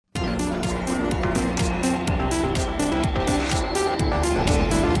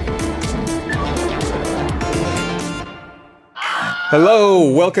Hello,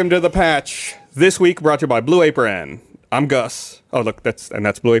 welcome to The Patch. This week brought to you by Blue Apron. I'm Gus. Oh, look, that's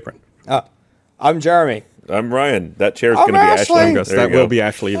Blue Apron. I'm Jeremy. I'm Ryan. That chair's I'm going to be Ashley. Ashley. Gus, There that you go. will be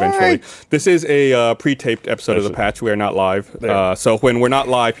Ashley eventually. Right. This is a pre-taped episode of The Ashley. Patch. We are not live. So when we're not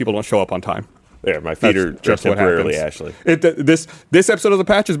live, people don't show up on time. There, my feet are Just what temporarily happens. Ashley. This episode of The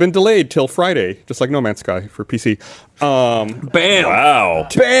Patch has been delayed till Friday, just like No Man's Sky for PC. Bam! Wow.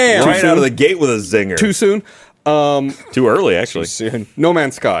 Bam! Right out of the gate with a zinger. Too soon. Too early, actually. Soon. No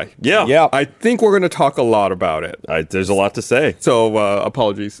Man's Sky. Yeah. Yeah. I think we're going to talk a lot about it. There's a lot to say. So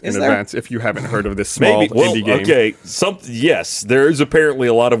apologies in there? advance if you haven't heard of this small Maybe. Well, indie game. okay. Yes, there is apparently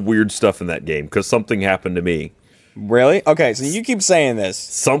a lot of weird stuff in that game because something happened to me. Really? Okay, so you keep saying this.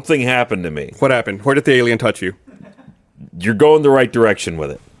 Something happened to me. What happened? Where did the alien touch you? You're going the right direction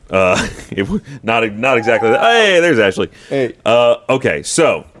with it. Not exactly that. Hey, there's Ashley. Hey. Okay,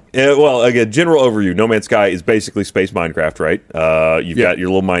 so... well, again, general overview. No Man's Sky is basically space Minecraft, right? You've got your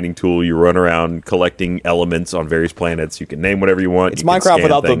little mining tool. You run around collecting elements on various planets. You can name whatever you want. It's You can Minecraft scan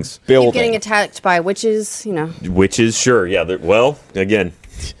without things. the building. Keep getting attacked by witches, you know. Witches, sure. Yeah, well, again.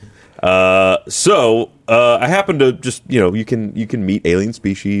 I happen to just, you can meet alien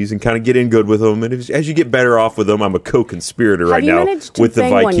species and kind of get in good with them. And as you get better off with them, I'm a co-conspirator right you now managed to with the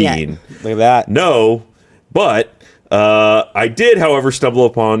bang one yet? Viking. Look at that. No, but I did, however, stumble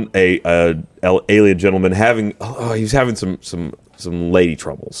upon a alien gentleman having he was having some lady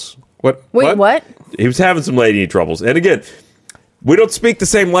troubles. What? Wait, what? He was having some lady troubles, and again, we don't speak the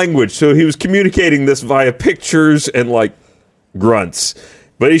same language, so he was communicating this via pictures and like grunts.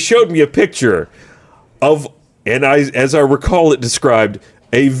 But he showed me a picture of, and as I recall it described,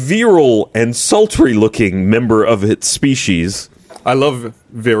 a virile and sultry-looking member of its species. I love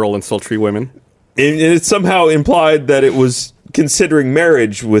virile and sultry women. And it somehow implied that it was considering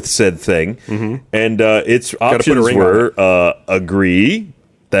marriage with said thing. Mm-hmm. And its put a options ring were agree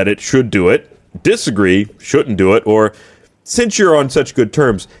that it should do it, disagree, shouldn't do it, or since you're on such good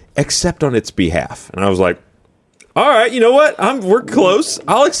terms, accept on its behalf. And I was like, all right, you know what? We're close.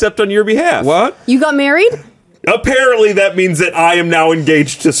 I'll accept on your behalf. What? You got married? Apparently that means that I am now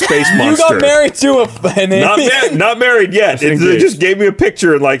engaged to Space You Monster. got married to an alien. Not married yet. They just gave me a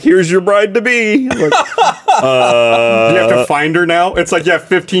picture and like, here's your bride to be. Like, Do you have to find her now? It's like you have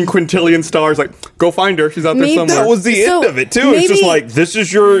 15 quintillion stars. Like, go find her. She's out there Maybe- somewhere. that was the So, end of it too. It's just maybe- like, this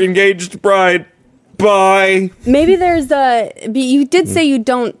is your engaged bride. Bye. Maybe there's you did say you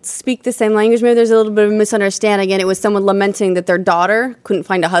don't speak the same language. Maybe there's a little bit of a misunderstanding, and it was someone lamenting that their daughter couldn't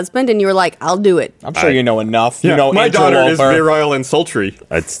find a husband, and you were like, I'll do it. I'm sure you know enough. Yeah, You know my daughter is interloper. virile and sultry.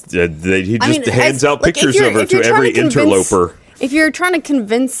 He just hands out like, pictures if you're- of her if you're to trying every convince- interloper. If you're trying to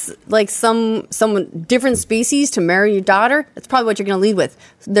convince like someone different species to marry your daughter, that's probably what you're going to lead with.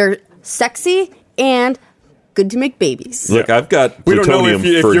 They're sexy and good to make babies. Look, I've got We don't know plutonium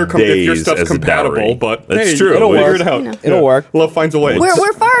if for your days stuff's as a compatible, dowry. but That's hey, true. it'll We'll work. figure it out. You know. It'll work. Love finds a way.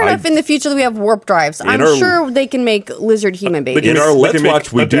 We're far enough in the future that we have warp drives. I'm our- sure they can make lizard human babies. In our we Let's can make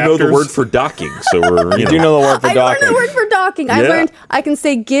Watch, we do know the adapters. word for docking, so we're You do know the word for I learned docking. the word for docking. I Yeah. learned I can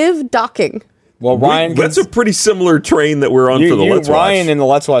say give docking. Well, Ryan, that's a pretty similar train that we're on for the Let's Ryan Watch. in the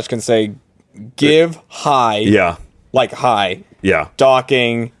Let's Watch can say, give high. Yeah, Like high. yeah.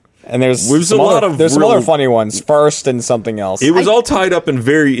 Docking. And there's There's some a lot other, of there's some real- other funny ones. First and something else. It was all tied up in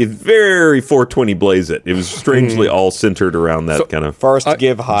very 420 Blaze It. It was strangely all centered around that kind of First,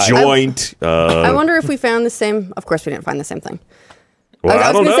 give high. joint. I wonder if we found the same. Of course, we didn't find the same thing. Well, I was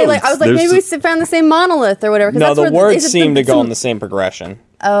don't gonna know. say like maybe we found the same monolith or whatever. 'cause No, that's the where words is it seem to go some- in the same progression.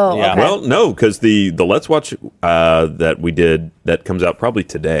 Oh, Yeah. okay. Well, no, because the Let's Watch that we did that comes out probably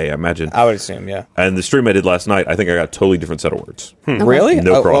today, I imagine. I would assume, yeah. And the stream I did last night, I think I got a totally different set of words. Really?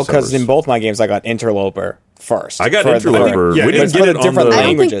 No Well, because crossovers. in both my games, I got interloper first. I got For the- interloper. Yeah, we didn't it's get for it the on different the.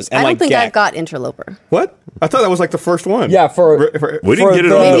 languages. I don't like think I Gek. got interloper. What? I thought that was like the first one. Yeah, for We didn't for get it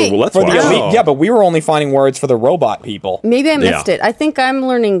the- on the Maybe- Let's for the Watch. elite, yeah, but we were only finding words for the robot people. Maybe I missed Yeah. it. I think I'm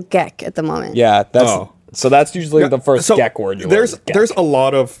learning Gek at the moment. Yeah, that's Oh. so that's usually the first So Gek word you there's learn. Gek. there's a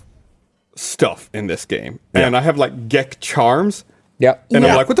lot of stuff in this game, and I have like Gek charms. Yep. And Yeah.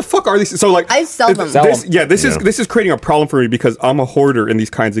 I'm like, what the fuck are these? So like, I sell them. Sell This, them. yeah, this is creating a problem for me because I'm a hoarder in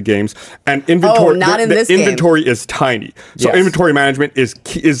these kinds of games, and inventory. Oh, not in the this game. inventory is tiny, so Yes. inventory management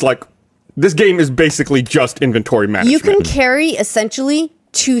is like this game is basically just inventory management. You can carry essentially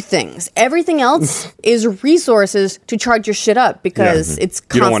two things. Everything else is resources to charge your shit up because it's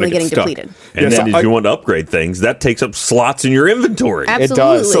You don't wanna constantly get getting stuck. depleted. And Yeah, then so if I- you want to upgrade things, that takes up slots in your inventory. Absolutely.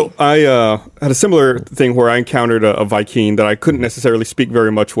 does. So I had a similar thing where I encountered a Viking that I couldn't necessarily speak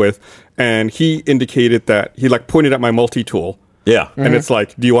very much with, and he indicated that he like pointed at my multi-tool Yeah. And it's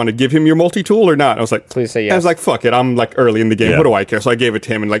like, do you want to give him your multi-tool or not? I was like, Please say I was yes. like, fuck it. I'm like early in the game. Yeah. What do I care? So I gave it to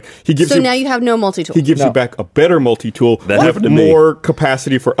him, and like he gives So you now you have no multi-tool. he gives you No. back a better multi-tool That with happened to me. more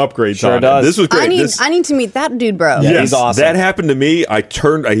capacity for upgrades Sure on it. does. This was great. I need to meet that dude, bro. Yeah, Yes. he's awesome. That happened to me. I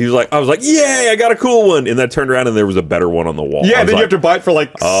was like, yay, I got a cool one. And then I turned around and there was a better one on the wall. Yeah, I and was then you like, have to buy it for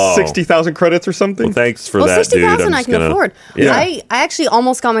like 60,000 credits or something. well, thanks for Well, that, dude. 60,000 I'm I just can gonna- afford. Yeah. I actually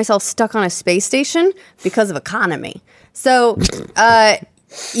almost got myself stuck on a space station because of economy. So, I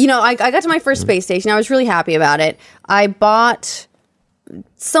got to my first space station. I was really happy about it. I bought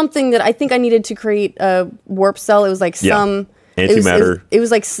something that I think I needed to create a warp cell. It was like Yeah. some Antimatter. It was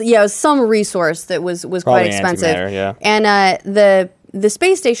like it was some resource that was quite Probably expensive. antimatter, yeah. And the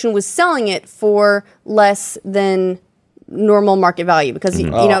space station was selling it for less than normal market value because you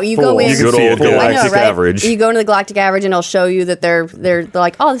go in. Good old Fool. I know, galactic right? average. You go into the galactic average, and it'll show you that they're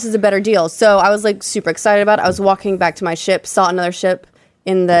like, oh, this is a better deal. So I was like super excited about it. I was walking back to my ship, saw another ship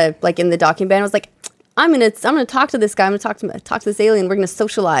in the docking bay. And I was like, I'm gonna talk to this guy. I'm gonna talk to this alien. We're gonna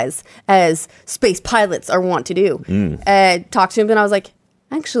socialize as space pilots are wont to do. Talk to him, and I was like,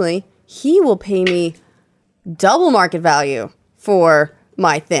 actually, he will pay me double market value for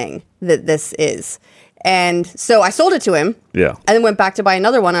my thing that this is. And so I sold it to him. Yeah. And then went back to buy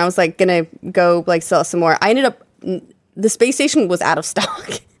another one. I was like gonna go like sell some more. I ended up the space station was out of stock.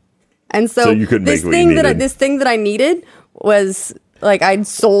 And so you couldn't this make what you thing that needed. this thing that I needed was like I'd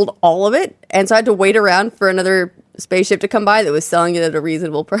sold all of it, and so I had to wait around for another spaceship to come by that was selling it at a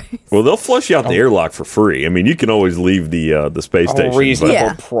reasonable price. Well, they'll flush you out the airlock for free. I mean, you can always leave the space station. A reasonable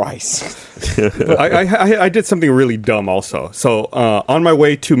Yeah. price. I did something really dumb also. So on my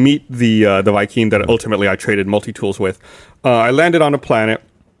way to meet the Viking that ultimately I traded multi-tools with, I landed on a planet,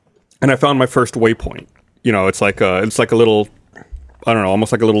 and I found my first waypoint. It's like a little, I don't know,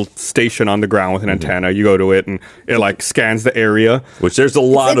 almost like a little station on the ground with an antenna. You go to it, and it like scans the area. Which there's a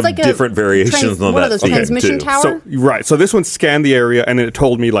lot It's of like a different variations on one that of those theme, transmission too. towers. So this one scanned the area, and it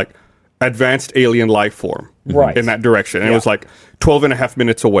told me like advanced alien life form Right. in that direction. And it Yeah. was like 12 and a half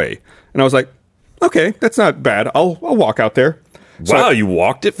minutes away. And I was like, okay, that's not bad. I'll walk out there. So Wow, you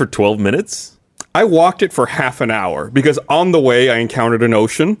walked it for 12 minutes? I walked it for half an hour because on the way I encountered an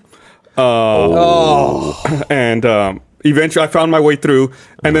ocean. And eventually I found my way through.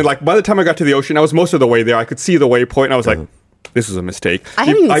 And then like by the time I got to the ocean, I was most of the way there. I could see the waypoint, and I was like, this is a mistake. I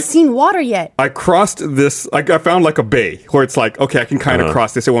haven't even seen water yet. I crossed this. I found like a bay where it's like, okay, I can kind of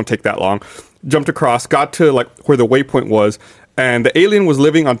cross this. It won't take that long. Jumped across, got to like where the waypoint was, and the alien was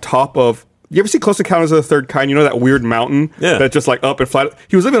living on top of. You ever see Close Encounters of the Third Kind? You know that weird mountain Yeah. that's just like up and flat.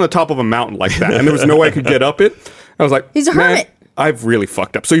 He was living on the top of a mountain like that, and there was no way I could get up it. I was like, He's a "Man, hermit." I've really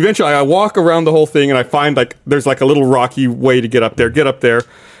fucked up. So eventually, I walk around the whole thing, and I find like there's like a little rocky way to get up there. Get up there,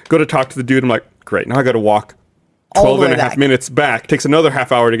 go to talk to the dude. I'm like, great. Now I got to walk All the 12 and way a half back. minutes back. Takes another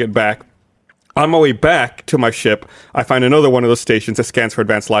half hour to get back. On my way back to my ship, I find another one of those stations that scans for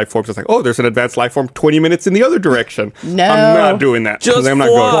advanced life forms. It's like, oh, there's an advanced life form 20 minutes in the other direction. No. I'm not doing that. Just I'm not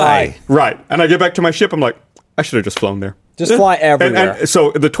fly. Right. And I get back to my ship. I'm like, I should have just flown there. Just fly And, everywhere. and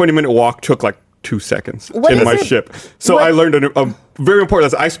so the 20-minute walk took like 2 seconds What in is my it? ship. So What- I learned a very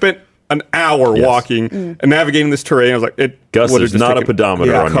important lesson. I spent an hour walking and navigating this terrain. I was like, it Gus, would have there's just not a taken,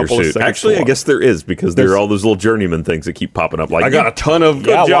 pedometer on your couple of suit. seconds Actually, to I walk. guess there is because there are all those little journeyman things that keep popping up. Like I got a ton of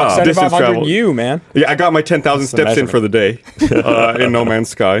yeah, job. walk distance 7,500 travel. U, man. Yeah, I got my 10,000 the steps in measurement. for the day in No Man's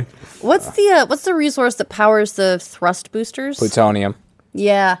Sky. What's the resource that powers the thrust boosters? Plutonium.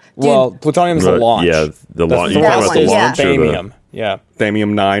 Yeah. Dude, Well, plutonium's the Right, launch. yeah, the launch. You're talking about the thrust is launch or the- Thamium. Yeah. Thamium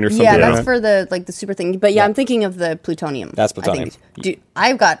 9 or something. yeah, like that's that. for the super thing. But yeah, I'm thinking of the plutonium. That's I think. plutonium. Dude,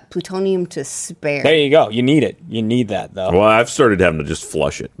 I've got plutonium to spare. There you go. You need it. You need that, though. Well, I've started having to just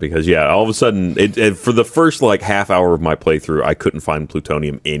flush it because, yeah, all of a sudden, it for the first like half hour of my playthrough, I couldn't find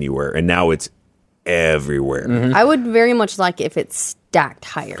plutonium anywhere, and now it's everywhere. I would very much like if it's stacked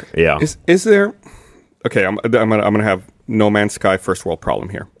higher. Yeah. Is there? Okay, I'm gonna have No Man's Sky first world problem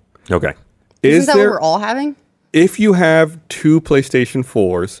here. Okay. Is Isn't that there? what we're all having? If you have 2 PlayStation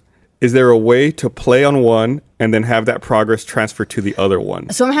 4s, is there a way to play on one and then have that progress transfer to the other one?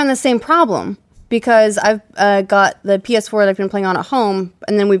 So I'm having the same problem because I've got the PS4 that I've been playing on at home,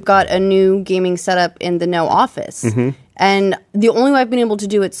 and then we've got a new gaming setup in the No office. And the only way I've been able to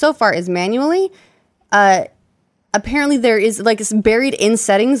do it so far is manually. Apparently, there is like it's buried in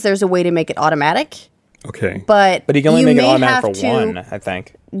settings. There's a way to make it automatic, Okay. but But you can only make it may automatic have for to one, I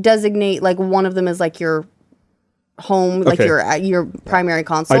think. Designate like one of them as like your home, like Okay. your primary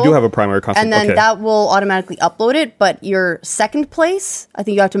console. I do have a primary console. And then okay. that will automatically upload it, but your second place, I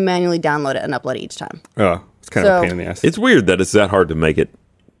think you have to manually download it and upload it each time. It's kind of a So- pain in the ass. It's weird that it's that hard to make it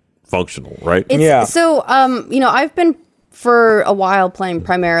functional, right? It's, Yeah. So, I've been for a while playing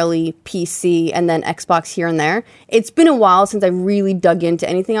primarily PC and then Xbox here and there. It's been a while since I really dug into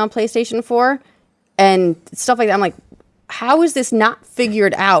anything on PlayStation 4 and stuff like that. I'm like, how is this not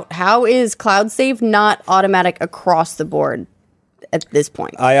figured out? How is cloud save not automatic across the board at this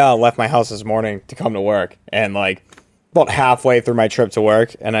point? I left my house this morning to come to work, and like about halfway through my trip to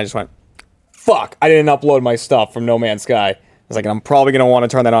work, and I just went, fuck, I didn't upload my stuff from No Man's Sky. I was like, I'm probably going to want to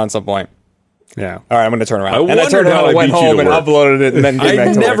turn that on at some point. Yeah. All right, I'm going to turn around. I and I turned wondered how around and I went beat you to home and work. uploaded it and then came I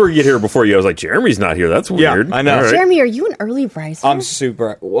back to never work. get here before you. I was like, Jeremy's not here. That's weird. I know. All right. Jeremy, are you an early riser? I'm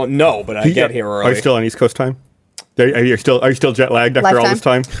super, well, no, but I get here early. Are you still on East Coast time? Are you still jet lagged after all this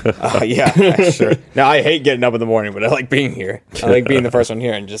time? Yeah, sure. Now, I hate getting up in the morning, but I like being here. I like being the first one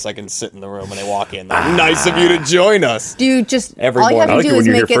here and just I can sit in the room when they walk in. Like, nice of you to join us. Dude, just Every all you have morning. to I like do it when is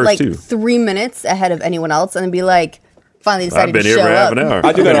you're make here it first, like too. 3 minutes ahead of anyone else and then be like, finally I've decided been to here show for half up. an hour. I do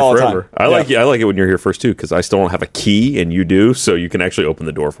I've that been here all the forever. time. I like it. I like it when you're here first too, because I still don't have a key and you do, so you can actually open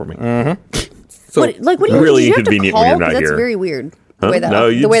the door for me. So What do you Really do you have to inconvenient call? when you're not 'Cause that's here. very weird. The Huh? way that No,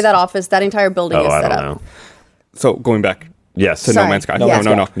 you the way just- that office, that entire building Oh, is I set don't up. know. So going back Yes. to Sorry. No Man's Sky. No No, Man's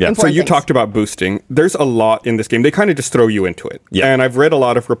no, Sky. no. Yeah. So Important you things. talked about boosting. There's a lot in this game. They kind of just throw you into it. Yeah. And I've read a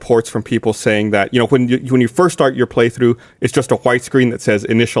lot of reports from people saying that, when you first start your playthrough, it's just a white screen that says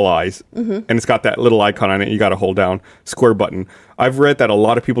initialize, and it's got that little icon on it. You got to hold down square button. I've read that a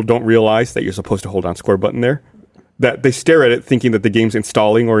lot of people don't realize that you're supposed to hold down square button there. That they stare at it thinking that the game's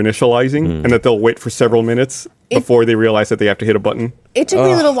installing or initializing, and that they'll wait for several minutes before they realize that they have to hit a button. It took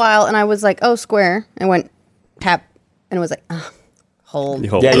me a little while, and I was like, "Oh, square," and went tap, and it was like, hold.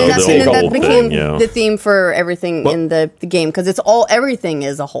 You hold Yeah, down. you And can that, see and the then that whole became thing, yeah. the theme for everything in the game because everything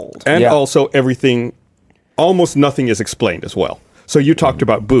is a hold. And Yeah. also everything, almost nothing is explained as well. So you talked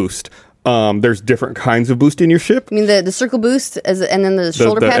about boost. There's different kinds of boost in your ship. I mean, the circle boost, and then the The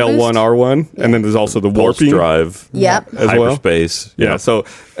shoulder pad L1, boost. R1, and then there's also the Pulse warping drive. Yep. as well. Hyperspace. Yeah. So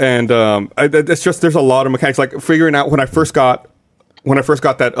and it's just there's a lot of mechanics. Like figuring out when I first got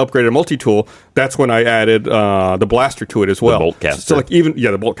that upgraded multi-tool, that's when I added the blaster to it as well. bolt caster. So like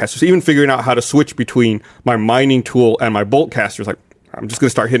the bolt caster. So even figuring out how to switch between my mining tool and my bolt caster is like I'm just gonna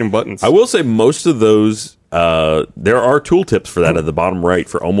start hitting buttons. I will say most of those. There are tooltips for that at the bottom right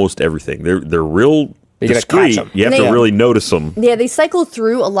for almost everything. They're real gotta discreet. catch 'em. You have They- to really notice them. Yeah, they cycle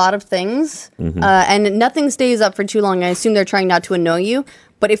through a lot of things, and nothing stays up for too long. I assume they're trying not to annoy you.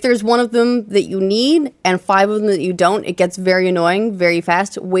 But if there's one of them that you need and 5 of them that you don't, it gets very annoying very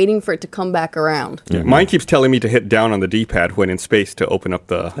fast, waiting for it to come back around. Mine keeps telling me to hit down on the D-pad when in space to open up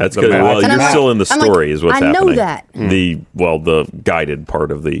the. That's the good. map. Well, And you're I'm still like- in the I'm like, story, is what's I know happening. that. The guided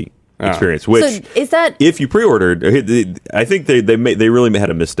part of the experience. Which, So is that if you pre-ordered, I think they really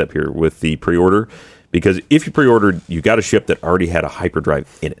had a misstep here with the pre-order, because if you pre-ordered, you got a ship that already had a hyperdrive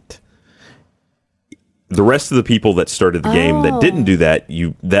in it. The rest of the people that started the game that didn't do that,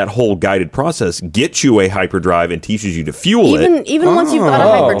 that whole guided process gets you a hyperdrive and teaches you to fuel it. even once you've got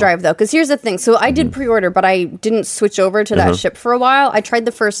a hyperdrive though? Because here's the thing. So I did pre-order, but I didn't switch over to that ship for a while. I tried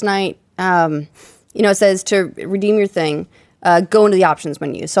the first night. It says to redeem your thing. Go into the options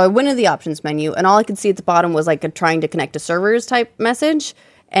menu. So I went into the options menu, and all I could see at the bottom was like a trying to connect to servers type message.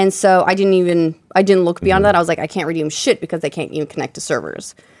 And so I didn't look beyond that. I was like, I can't redeem shit because I can't even connect to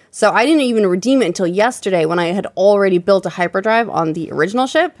servers. So I didn't even redeem it until yesterday when I had already built a hyperdrive on the original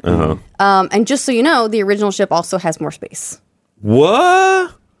ship. And just so you know, the original ship also has more space.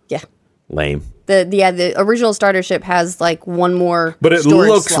 What? Yeah. Lame. The original starter ship has like one more, But it storage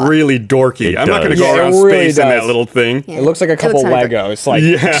looks slot. really dorky. It I'm not going to does. go Yeah, it around really space in that does. little thing. Yeah. It looks like a couple looks kinda great. Legos, like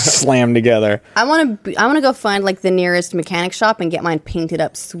Yeah. slammed together. I want to go find like the nearest mechanic shop and get mine painted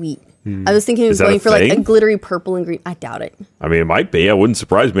up sweet. I was thinking of Is that going a for like a thing? glittery purple and green. I doubt it. I mean, it might be. I wouldn't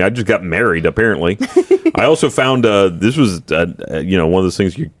surprise me. I just got married, apparently. I also found this was one of those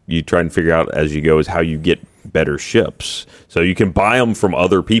things you try and figure out as you go is how you get better ships. So you can buy them from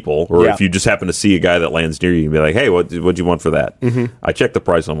other people, or Yeah. if you just happen to see a guy that lands near you, you can be like, "Hey, what'd you want for that?" I checked the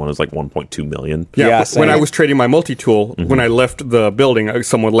price on one; it was like 1.2 million. Yeah, Yeah, when I same. was trading my multi-tool, when I left the building,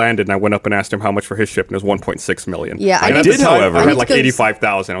 someone landed and I went up and asked him how much for his ship, and it was 1.6 million. Yeah, I and need at to- the time, however- I I had need like to go-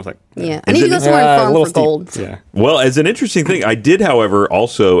 85,000. I was like, Yeah, I need to go it- somewhere a and farm little for steep. gold. yeah. Well, as an interesting thing, I did, however,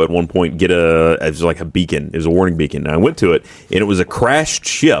 also at one point get as like a beacon. It was a warning beacon. And I went to it, and it was a crashed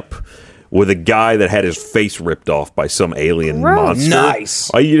ship with a guy that had his face ripped off by some alien Gross. monster.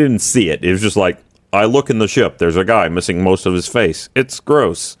 Nice. Oh, you didn't see it. It was just like, I look in the ship. There's a guy missing most of his face. It's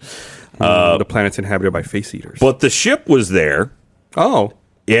gross. The planet's inhabited by face eaters. But the ship was there. Oh,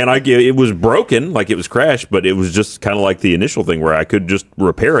 And it was broken, like it was crashed, but it was just kind of like the initial thing where I could just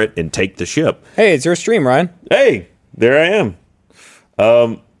repair it and take the ship. Hey, it's your stream, Ryan. Hey, there I am.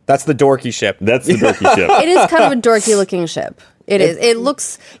 That's the dorky ship. That's the dorky ship. It is kind of a dorky looking ship. It is. It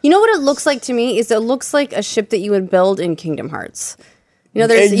looks. You know what it looks like to me is it looks like a ship that you would build in Kingdom Hearts. You know,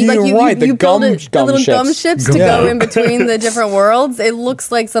 there's You're right, the you build gum- it, the gum little ships. gum ships to go in between the different worlds. It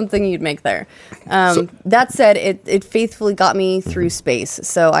looks like something you'd make there. That said, it faithfully got me through space,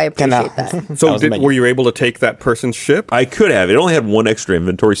 so I appreciate that. So was amazing. were you able to take that person's ship? I could have. It only had one extra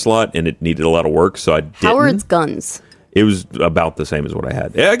inventory slot, and it needed a lot of work, so I didn't. How are its guns? It was about the same as what I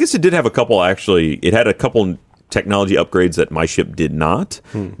had. Yeah, I guess it did have a couple, actually. It had a couple technology upgrades that my ship did not,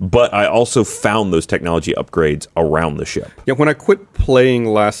 but I also found those technology upgrades around the ship. Yeah, when I quit playing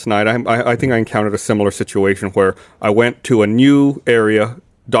last night, I think I encountered a similar situation where I went to a new area,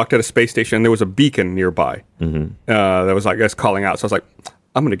 docked at a space station, and there was a beacon nearby that was, I guess, calling out. So I was like,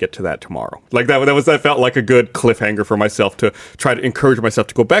 I'm going to get to that tomorrow. Like that felt like a good cliffhanger for myself to try to encourage myself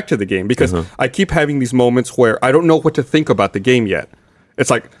to go back to the game because I keep having these moments where I don't know what to think about the game yet. It's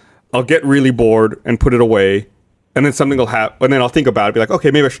like I'll get really bored and put it away. And then something will happen, and then I'll think about it, be like,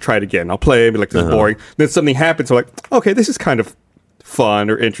 okay, maybe I should try it again. I'll play, and be like, this is boring. Then something happens, I'm like, okay, this is kind of fun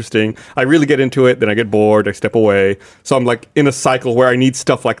or interesting. I really get into it, then I get bored, I step away. So I'm like in a cycle where I need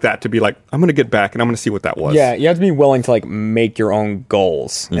stuff like that to be like, I'm going to get back and I'm going to see what that was. Yeah, you have to be willing to like make your own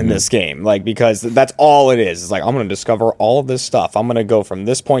goals in this game, like because that's all it is. It's like I'm going to discover all of this stuff. I'm going to go from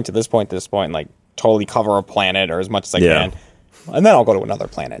this point to this point to this point, and like totally cover a planet or as much as I can. And then I'll go to another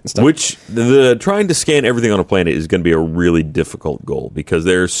planet and stuff. Which the trying to scan everything on a planet is going to be a really difficult goal because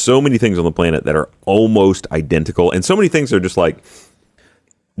there's so many things on the planet that are almost identical, and so many things are just like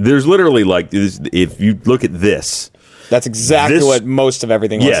there's literally like if you look at this. That's exactly what most of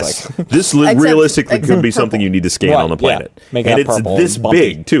everything Yes, looks like. this Except- realistically could be except something you need to scan Right, on the yeah. planet, Make it and have it's purple this and bumpy.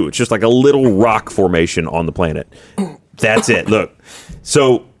 big too. It's just like a little rock formation on the planet. That's it. Look,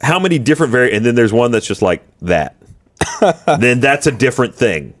 so how many different and then there's one that's just like that. Then that's a different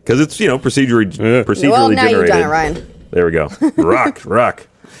thing because it's procedurally Well, now generated. you've done it, Ryan. There we go. Rock,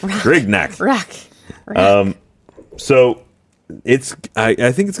 Grignac. Rack. So it's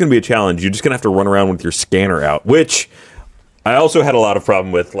I think it's going to be a challenge. You're just going to have to run around with your scanner out, which I also had a lot of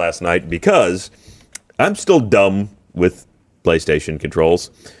problem with last night because I'm still dumb with PlayStation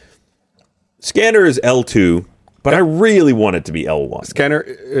controls. Scanner is L2, but I really want it to be L1. Scanner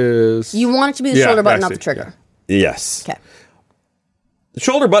is. You want it to be the Yeah, shoulder button, I not the see, trigger. Yes. Okay. The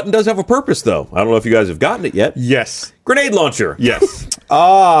shoulder button does have a purpose, though. I don't know if you guys have gotten it yet. Yes. Grenade launcher. Yes.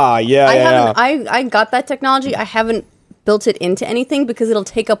 I got that technology. I haven't built it into anything because it'll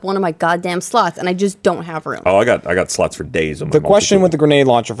take up one of my goddamn slots, and I just don't have room. Oh, I got slots for days on my The question multi-tool. with the grenade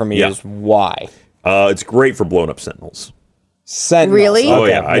launcher for me Yeah. is why? It's great for blowing up sentinels. Sentinels. Really? Oh,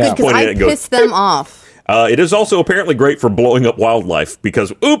 yeah. I just Because pointed I it and go, piss them off. It is also apparently great for blowing up wildlife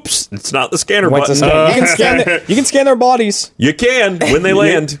because, oops, it's not the scanner Went to button. scan. You can scan their bodies. You can when they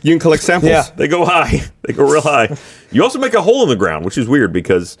land. You can collect samples. Yeah. They go high. They go real high. You also make a hole in the ground, which is weird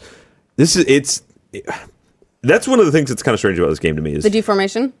because that's one of the things that's kind of strange about this game to me is The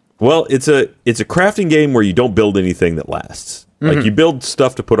deformation. well, it's a crafting game where you don't build anything that lasts. Like you build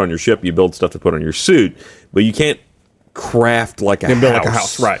stuff to put on your ship, you build stuff to put on your suit, but you can't craft like a You can build house. like a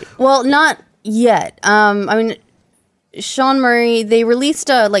house, right? Well, not yet. I mean, Sean Murray, they released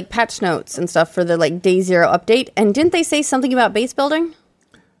like patch notes and stuff for the like Day Zero update, and didn't they say something about base building?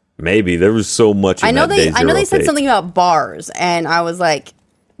 Maybe there was so much. In I know that they Day I know Zero they said update. something about bars, and I was like,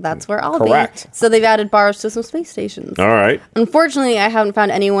 that's where I'll Correct. be. So they've added bars to some space stations. All right. Unfortunately, I haven't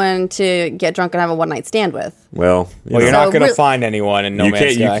found anyone to get drunk and have a one night stand with. Well, Well, you're know, not going to real- find anyone in No you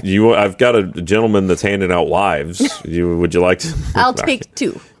Man's can't. Sky. I've got a gentleman that's handing out wives. Would you like to? I'll take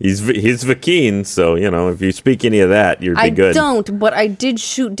two. He's Vakeen, so if you speak any of that, you'd be I good. don't, but I did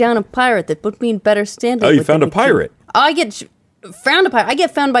shoot down a pirate that put me in better standing. Oh, you with found the a pirate? I get found a pirate. I get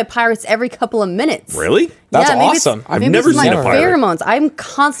found by pirates every couple of minutes. Really? That's maybe it's- awesome. I've maybe never it's seen my a pirate. Pheromones. I'm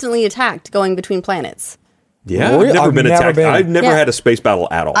constantly attacked going between planets. Yeah, Really? I've never I've been never attacked. been. I've never Yeah. had a space battle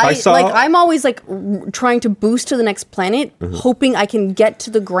at all. I'm always like trying to boost to the next planet, Mm-hmm. hoping I can get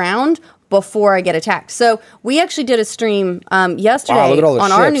to the ground before I get attacked. So we actually did a stream yesterday Wow, look at all the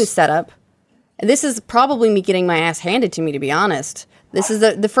on our ships. new setup. And this is probably me getting my ass handed to me, to be honest. This is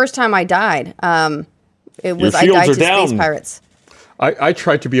the first time I died. It was I shields died are to space down. pirates. I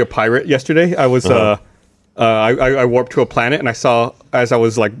tried to be a pirate yesterday. I was I warped to a planet, and I saw, as I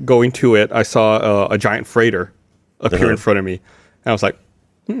was like going to it, I saw a giant freighter appear in front of me, and I was like,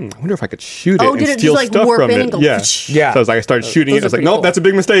 I wonder if I could shoot it Oh, and did it just, steal like, stuff warp from in it. and go Yeah. Yeah. So I was like, I started shooting it. Those I was are like, pretty nope, cool. that's a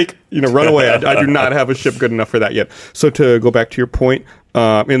big mistake. Run away. I do not have a ship good enough for that yet. So to go back to your point,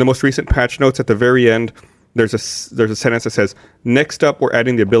 in the most recent patch notes at the very end, there's a sentence that says, "Next up, we're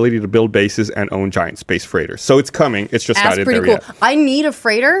adding the ability to build bases and own giant space freighters." So it's coming. It's just That's not in pretty there cool. yet. I need a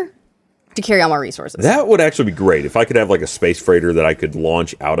freighter to carry all my resources. That would actually be great if I could have like a space freighter that I could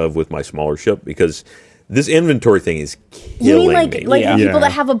launch out of with my smaller ship, because this inventory thing is you killing mean me. like the people Yeah.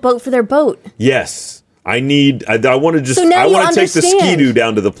 that have a boat for their boat? Yes, I want to just So now I you want to take the understand. Ski-Doo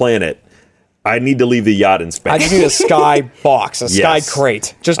down to the planet. I need to leave the yacht in space. I just need a sky box, a sky Yes.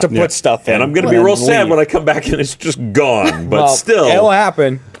 crate, just to put stuff in. and I'm going to be real sad when I come back and it's just gone. But Well, still, it'll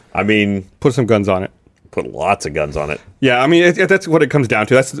happen. I mean, Put some guns on it. put lots of guns on it. Yeah, I mean that's what it comes down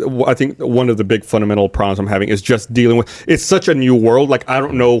to. That's I think one of the big fundamental problems I'm having is just dealing with. It's such a new world. Like I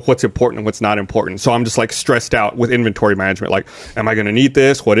don't know what's important and what's not important. So I'm just like stressed out with inventory management. Like, am I going to need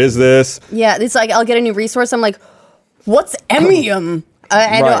this? What is this? Yeah, it's like I'll get a new resource. I'm like, what's emium?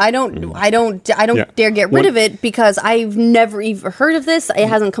 I don't Yeah. dare get rid of it because I've never even heard of this. It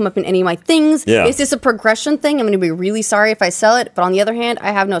hasn't come up in any of my things. Yeah. It's just a progression thing. I'm going to be really sorry if I sell it. But on the other hand,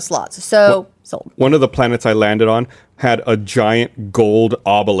 I have no slots, so sold. One of the planets I landed on had a giant gold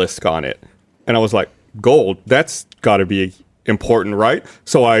obelisk on it, and I was like, gold? That's got to be important, right?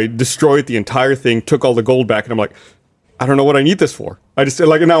 So I destroyed the entire thing, took all the gold back, and I'm like, I don't know what I need this for. I just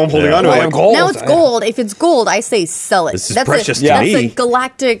like now I'm holding Yeah. on to it. I am Like, gold. Now it's gold. If it's gold, I say sell it. This is precious to that's me. a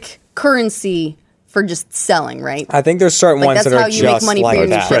galactic currency for just selling, right? I think there's certain Like, ones that's that are how you make just money for like your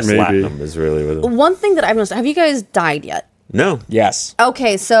new that. ship. Maybe. Platinum is really with it. One thing that I've noticed, have you guys died yet? No. Yes.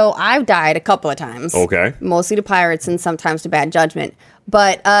 Okay, so I've died a couple of times. Okay. Mostly to pirates and sometimes to bad judgment.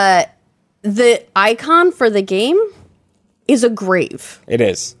 But the icon for the game is a grave. It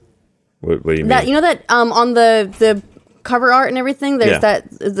is. What do you mean? That you know that on the cover art and everything, there's Yeah.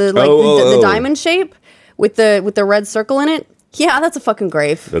 that the Oh. diamond shape with the red circle in it. Yeah, that's a fucking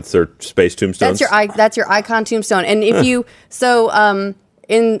grave. That's their space tombstones. That's your icon tombstone. And if you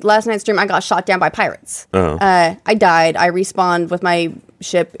in last night's stream, I got shot down by pirates. Uh-huh. I died. I respawned with my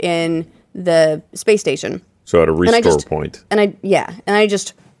ship in the space station. So at a And restore point. And I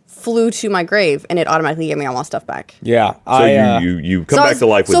just flew to my grave, and it automatically gave me all my stuff back. Yeah. So you come So I back was- to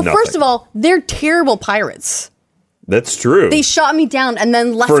life with so nothing. first of all, they're terrible pirates. That's true. They shot me down and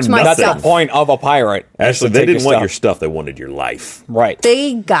then left For my that's nothing. the stuff. point of a pirate. is Actually, to they take didn't want your stuff. stuff. They wanted your life. Right.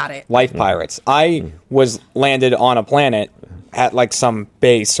 They got it. Life pirates. I was landed on a planet at like some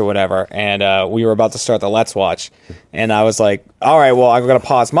base or whatever, and we were about to start the Let's Watch, and I was like, all right, well, I'm going to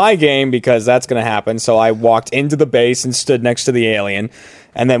pause my game because that's going to happen. So I walked into the base and stood next to the alien,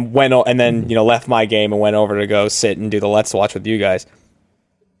 and then left my game and went over to go sit and do the Let's Watch with you guys.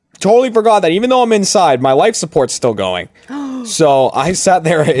 Totally forgot that even though I'm inside, my life support's still going. So I sat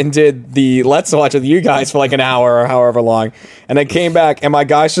there and did the Let's Watch with you guys for like an hour or however long. And I came back and my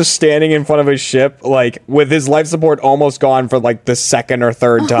guy's just standing in front of his ship, like with his life support almost gone for like the second or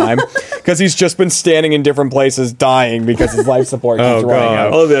third time. Because he's just been standing in different places dying because his life support keeps running I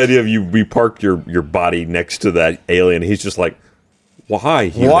out. love the idea of we parked your body next to that alien. He's just like, why?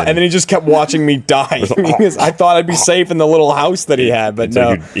 human?" And then he just kept watching me die because I thought I'd be safe in the little house that he had, but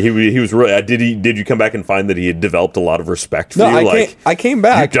So no. he was really. Did you come back and find that he had developed a lot of respect for No, you? I came You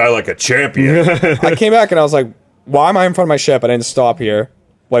back. die like a champion. I came back and I was like, why am I in front of my ship? I didn't stop here.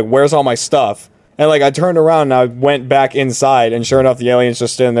 Like, where's all my stuff? And like, I turned around and I went back inside, and sure enough, the alien's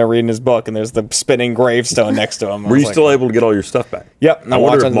just sitting there reading his book, and there's the spinning gravestone next to him. I Were was you like, still able to get all your stuff back? Yep, I I wonder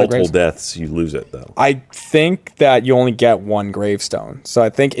watched if under the multiple gravestone. deaths you lose it though. I think that you only get one gravestone. So I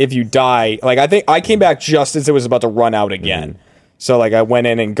think if you die, like I think I came back just as it was about to run out again. So like I went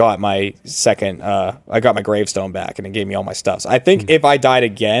in and got my second, I got my gravestone back, and it gave me all my stuff. So I think if I died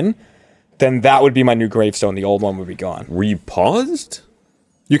again, then that would be my new gravestone. The old one would be gone. Were you paused?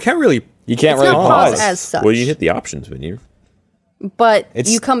 you can't really. You can't It's really not pause. paused as such. Well, you hit the options menu. But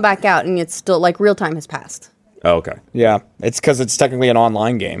It's- you come back out, and it's still like real time has passed. Oh, okay. Yeah, it's because it's technically an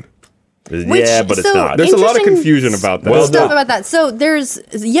online game. Yeah, but it's so- not. There's a lot of Interesting confusion about that. Well, Stuff no. about that. So there's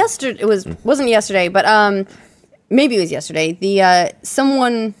yesterday. Wasn't yesterday, but maybe it was yesterday. The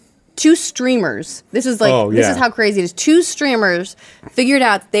two streamers. This is like Oh, this yeah. is how crazy it is. Two streamers figured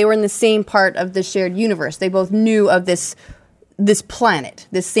out that they were in the same part of the shared universe. They both knew of this planet,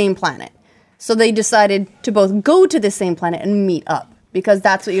 this same planet. So they decided to both go to the same planet and meet up because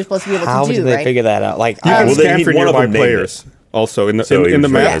that's what you're supposed to be able How to do, did they right? figure that out? Like, You can well, they scan need for one of nearby them named players. Also, in the So he in the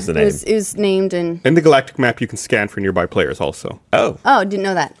was right map, as the it name. was named in. in the galactic map, you can scan for nearby players. Also, Oh. Oh, didn't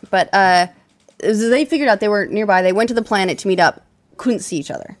know that. But so they figured out they were nearby. They went to the planet to meet up. Couldn't see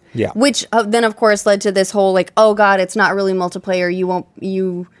each other. Yeah. Which then, of course, led to this whole like, oh god, it's not really multiplayer.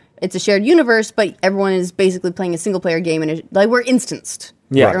 It's a shared universe, but everyone is basically playing a single player game, and like we're instanced.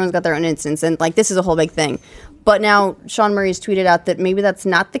 Yeah. Everyone's got their own instance, and like this is a whole big thing. But now Sean Murray's tweeted out that maybe that's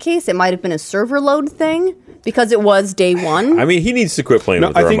not the case. It might have been a server load thing because it was day one. I mean, he needs to quit playing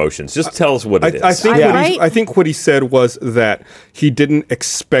with I our think- emotions. Just tell us what it is. I think Yeah. I think what he said was that he didn't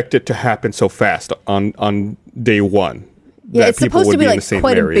expect it to happen so fast on day one. Yeah, that it's people supposed would to be in like the same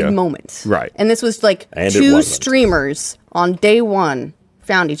quite area. a big moment, Right. And this was like And it two wasn't. streamers on day one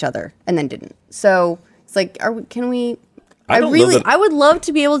found each other and then didn't. So it's like, can we? I don't know that- I would love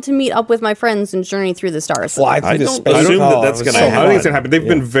to be able to meet up with my friends and journey through the stars. Fly through I the don't space. assume that Oh, that's it was gonna so I don't think it's fun. gonna happen. They've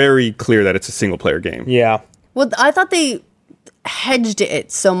been very clear that it's a single player game. Yeah. Well, I thought they hedged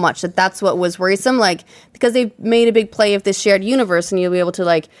it so much that that's what was worrisome. Like, because they've made a big play of this shared universe and you'll be able to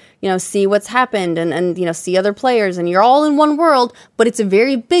like, see what's happened and see other players and you're all in one world, but it's a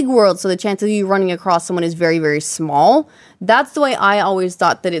very big world. So the chance of you running across someone is very, very small. That's the way I always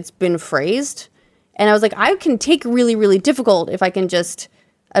thought that it's been phrased. And I was like, I can take really, really difficult if I can just,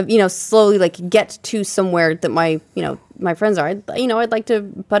 slowly like get to somewhere that my friends are. I'd like to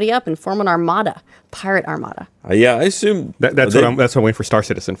buddy up and form an armada, pirate armada. Yeah, I assume That's they- what I'm waiting for Star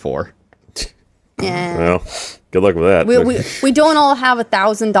Citizen for. Yeah. Well, good luck with that. We don't all have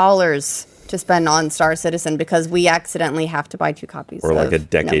 $1,000 to spend on Star Citizen because we accidentally have to buy 2 copies. Or like of a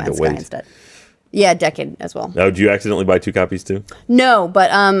decade No Man's to Sky wait. instead. Yeah, a decade as well. Oh, did you accidentally buy 2 copies too? No, but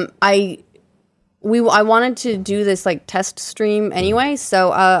I wanted to do this like test stream anyway,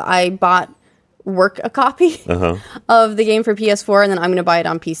 so I bought work a copy of the game for PS4, and then I'm going to buy it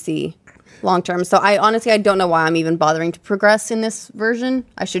on PC long term. So I don't know why I'm even bothering to progress in this version.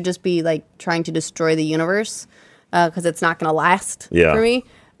 I should just be like trying to destroy the universe because it's not going to last Yeah. for me.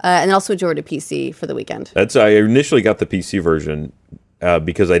 And then I'll switch over to PC for the weekend. I initially got the PC version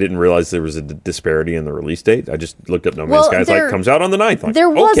because I didn't realize there was a disparity in the release date. I just looked up No Man's Sky. It's like, comes out on the 9th. Like, There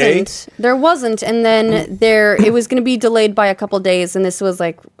okay. wasn't, and then it was going to be delayed by a couple days, and this was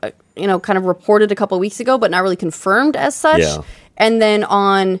like, kind of reported a couple weeks ago, but not really confirmed as such. Yeah. And then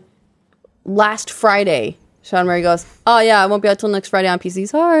on last Friday, Sean Murray goes, "Oh yeah, I won't be out till next Friday on PC.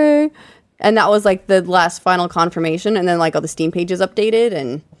 Sorry." And that was like the last final confirmation, and then like all the Steam pages updated,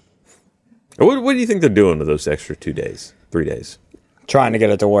 and What do you think they're doing with those extra 2 days, 3 days? Trying to get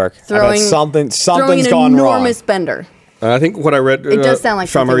it to work. I bet throwing something's an gone wrong. enormous bender. I think what I read, It does sound like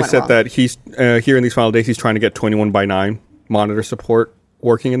Sean something Murray went said wrong. that he's here in these final days. He's trying to get 21:9 monitor support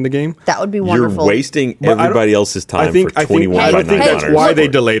working in the game. That would be wonderful. You're wasting But I don't- everybody else's time for 21 I by don't think 9 that's monitors. why they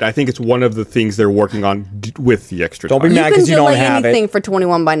delayed. I think it's one of the things they're working on with the extra Don't be time. mad. You can 'cause you don't delay have it. anything for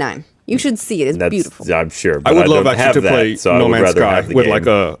 21:9. You should see it. It's That's, beautiful. I'm sure. I But would love don't have actually to that, play so I No would Man's rather Sky have the with game. like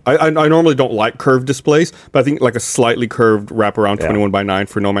a. I normally don't like curved displays, but I think like a slightly curved wraparound 21:9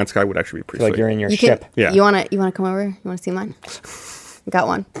 for No Man's Sky would actually be pretty. Like sweet. you're in your You ship. Yeah. You wanna come over? You wanna see mine? Got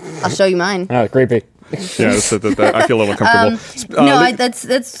one. I'll show you mine. Oh, creepy. Yeah, I feel a little comfortable. No,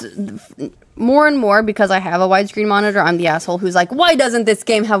 that's more and more because I have a widescreen monitor. I'm the asshole who's like, why doesn't this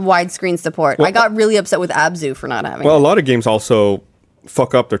game have widescreen support? I got really upset with Abzu for not having Well, a it. lot of games also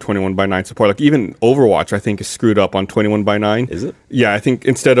fuck up their 21:9 support. Like even Overwatch, I think is screwed up on 21:9. Is it? Yeah, I think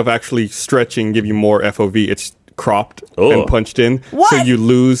instead of actually stretching, give you more FOV, it's cropped Oh. and punched in, so What? you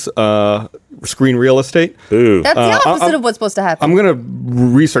lose screen real estate. Ooh. That's the opposite of what's supposed to happen. I'm gonna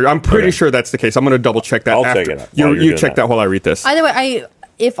research. I'm pretty Okay. sure that's the case. I'm gonna double check that. I'll after. check it out while you're You doing check that. that while I read this. Either way,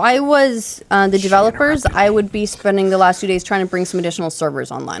 if I was the developers, I would be spending the last 2 days trying to bring some additional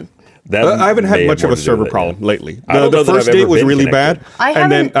servers online. That I haven't may had have much of more a to do server with it, problem yeah. lately. I don't The know that first I've date ever was been really connected. bad,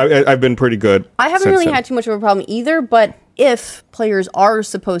 and then I've been pretty good. I haven't since really then. had too much of a problem either, but if players are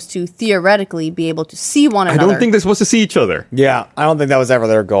supposed to theoretically be able to see one I another. don't think they're supposed to see each other. Yeah, I don't think that was ever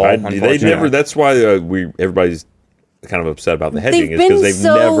their goal. They unfortunately. never. That's why everybody's kind of upset about the hedging They've is because been they've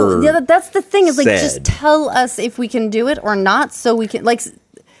so never. yeah. That's the thing is like said. just tell us if we can do it or not, so we can like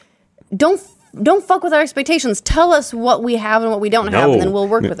don't fuck with our expectations. Tell us what we have and what we don't have, No. and then we'll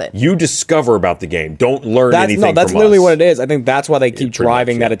work with it. You discover about the game. Don't learn anything. That's from literally us. what it is. I think that's why they keep pretty much,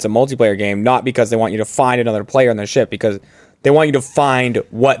 driving yeah. that it's a multiplayer game, not because they want you to find another player on their ship, because they want you to find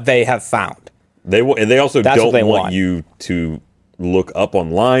what they have found. And they also That's what don't they want want. you to look up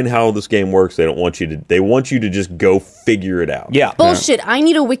online how this game works. They don't want you to. They want you to just go figure it out. Yeah. Bullshit. I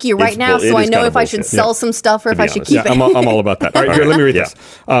need a wiki right It's now bull- it so I is know kinda if I should bullshit. sell some stuff or if be I should honest. keep Yeah, it. I'm all about that. All right, here, let me read Yeah. this.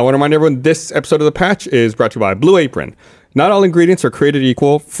 I want to remind everyone this episode of The Patch is brought to you by Blue Apron. Not all ingredients are created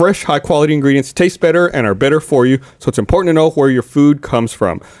equal. Fresh, high-quality ingredients taste better and are better for you, so it's important to know where your food comes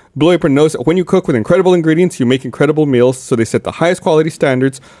from. Blue Apron knows that when you cook with incredible ingredients, you make incredible meals, so they set the highest quality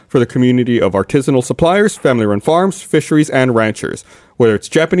standards for the community of artisanal suppliers, family-run farms, fisheries, and ranchers. Whether it's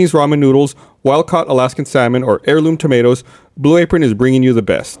Japanese ramen noodles, wild-caught Alaskan salmon, or heirloom tomatoes, Blue Apron is bringing you the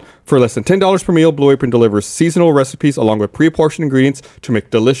best. For less than $10 per meal, Blue Apron delivers seasonal recipes along with pre-portioned ingredients to make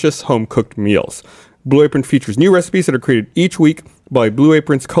delicious home-cooked meals. Blue Apron features new recipes that are created each week by Blue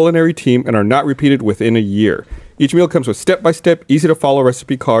Apron's culinary team and are not repeated within a year. Each meal comes with step-by-step, easy-to-follow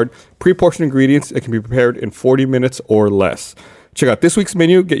recipe card, pre-portioned ingredients that can be prepared in 40 minutes or less. Check out this week's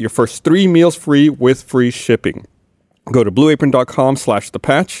menu. Get your first 3 meals free with free shipping. Go to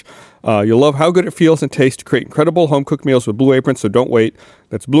blueapron.com/thepatch. You'll love how good it feels and tastes to create incredible home-cooked meals with Blue Apron, so don't wait.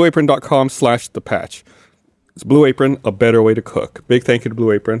 That's blueapron.com/thepatch. It's Blue Apron, a better way to cook. Big thank you to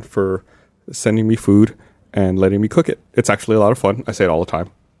Blue Apron for sending me food and letting me cook it. It's actually a lot of fun. I say it all the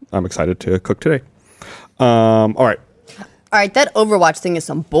time. I'm excited to cook today. All right. All right, that Overwatch thing is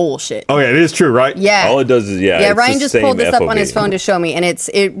some bullshit. Oh, yeah, it is true, right? Yeah. All it does is, it's Ryan the just same pulled this up on FOV. his phone to show me, and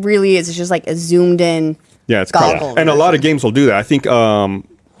it really is. It's just like a zoomed in. Yeah, it's goggle cool. And a lot of games will do that. I think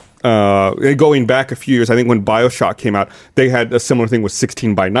going back a few years, I think when BioShock came out, they had a similar thing with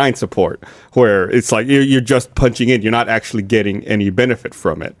 16:9 support, where it's like you're just punching in. You're not actually getting any benefit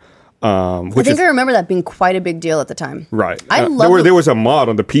from it. I remember that being quite a big deal at the time. Right. I love there was a mod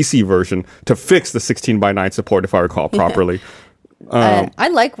on the PC version to fix the 16:9 support, if I recall properly. I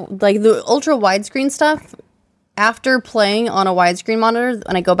like the ultra widescreen stuff. After playing on a widescreen monitor,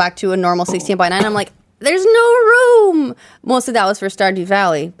 when I go back to a normal 16:9, I'm like, there's no room. Mostly that was for Stardew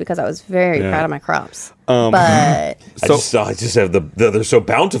Valley because I was very proud of my crops. But I just have they're so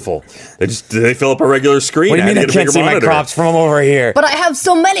bountiful. They fill up a regular screen. What do you mean I get a can't bigger see monitor. my crops from over here? I have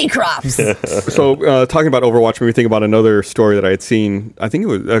so many crops. So talking about Overwatch made me think about another story that I had seen, I think it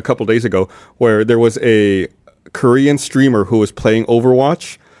was a couple days ago, where there was a Korean streamer who was playing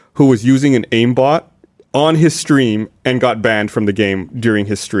Overwatch who was using an aimbot on his stream and got banned from the game during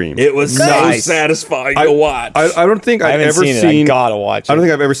his stream. It was so satisfying to watch. I don't think I've ever seen seen. I gotta watch it. I don't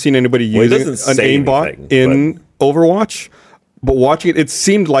think I've ever seen anybody Well, it using doesn't an say aimbot anything, in Overwatch, but watching it, it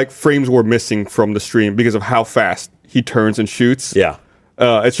seemed like frames were missing from the stream because of how fast he turns and shoots. Yeah.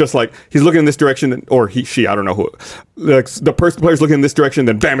 It's just like he's looking in this direction, or she, I don't know who. Like the player's looking in this direction,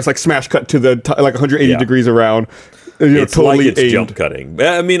 then bam, it's like smash cut to the like 180 degrees around. It's totally like it's aimed. jump cutting.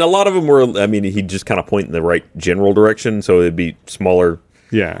 I mean, a lot of them were. I mean, he'd just kind of point in the right general direction, so it'd be smaller.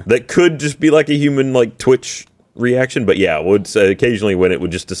 Yeah, that could just be like a human like twitch reaction. But yeah, would occasionally when it would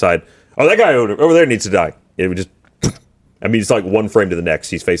just decide, oh, that guy over there needs to die. It would just. I mean, it's like one frame to the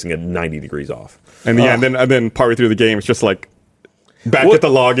next. He's facing it 90 degrees off. and then partway through the game, it's just like back at the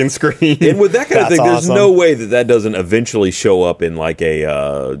login screen. And with that kind of That's thing, there's awesome. no way that doesn't eventually show up in like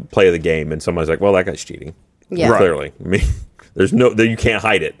a play of the game, and somebody's like, well, that guy's cheating. Yeah. Right. Clearly. I mean. You can't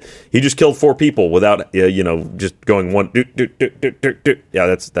hide it. He just killed 4 people without, just going one. Yeah,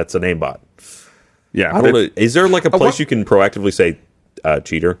 that's an aimbot. Yeah, I don't know. Is there like a place you can proactively say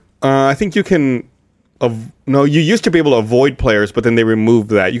cheater? I think you can. No, you used to be able to avoid players, but then they removed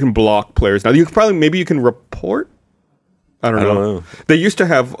that. You can block players now. You can maybe you can report. I don't know. They used to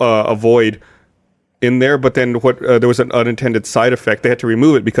have avoid in there, but then there was an unintended side effect. They had to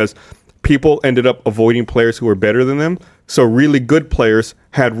remove it because people ended up avoiding players who were better than them. So really good players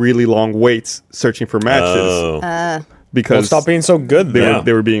had really long waits searching for matches because Stop being so good.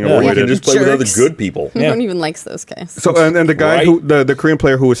 they were being You avoided. can just play with other Jerks. good people. No one even likes those guys. So and the guy Right. who the Korean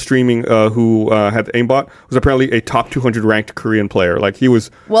player who was streaming who had the aimbot was apparently a top 200 ranked Korean player. Like he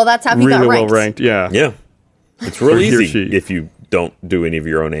was Well, that's how he really got well ranked. ranked. Yeah. Yeah. It's real Or he or easy she. if you don't do any of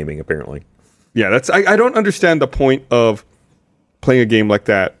your own aiming, apparently. Yeah, that's I don't understand the point of playing a game like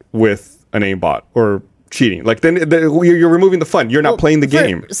that with an aimbot or cheating. Like then you're removing the fun. You're not playing the For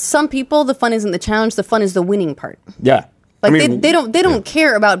game. some people, the fun isn't the challenge. The fun is the winning part. Yeah. Like I mean, they don't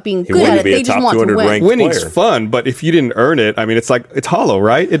care about being good wanted at to it. be a They just top want to 200 win. ranked Winning's player. fun, but if you didn't earn it, I mean, it's hollow,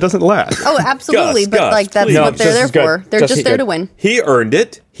 right? It doesn't last. Oh, absolutely. Gus, but like that's please. what No, they're there just as for. good. They're Just just as there good. to win. He earned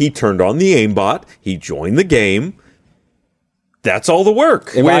it. He turned on the aimbot. He joined the game. That's all the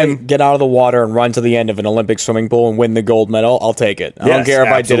work. If I get out of the water and run to the end of an Olympic swimming pool and win the gold medal, I'll take it. I don't Yes, care if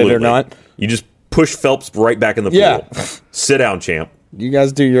I did it or absolutely. not. You just push Phelps right back in the pool. Yeah. Sit down, champ. You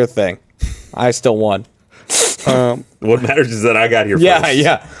guys do your thing. I still won. What matters is that I got here Yeah, first.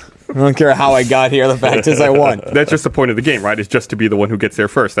 yeah. I don't care how I got here. The fact is I won. That's just the point of the game, right? Is just to be the one who gets there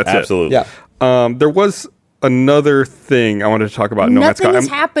first. That's Absolutely. Yeah. it. There was another thing I wanted to talk about. No Man's Nothing Sky. has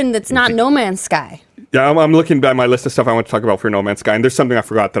happened that's not No Man's Sky. I'm looking at my list of stuff I want to talk about for No Man's Sky, and there's something I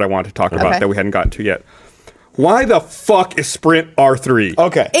forgot that I wanted to talk about Okay. that we hadn't gotten to yet. Why the fuck is sprint R3?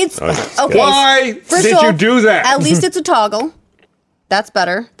 Okay. It's okay. Why First did of all, you do that? At least it's a toggle. That's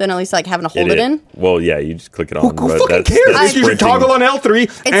better than at least like having to hold it in. Well, yeah, you just click it on. Who fucking cares if you should toggle on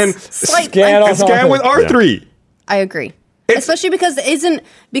L3 and Scan on scan with R3? I agree. Especially because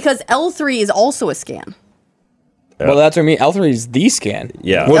L3 is also a scan. Well, that's what I mean. L3 is the scan.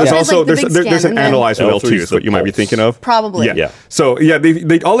 Yeah. Well, there's There's, also like, the there's big there's scan an and then- analyzer with L3 L2 is is what the you might be pulse. thinking of. Probably. Yeah. So yeah,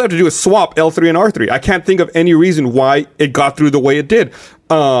 they all they have to do is swap L3 and R3. I can't think of any reason why it got through the way it did.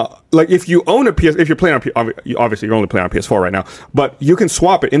 Like if you own a PS, if you're playing on, obviously you're only playing on PS4 right now, but you can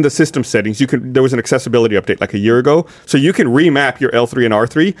swap it in the system settings. There was an accessibility update like a year ago, so you can remap your L3 and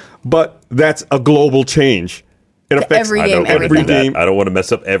R3. But that's a global change. It affects every I game, don't want to every do that. game. I don't want to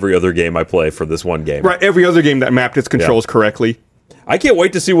mess up every other game I play for this one game. Right, every other game that mapped its controls correctly. I can't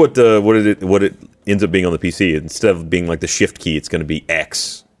wait to see what it ends up being on the PC. Instead of being like the shift key, it's going to be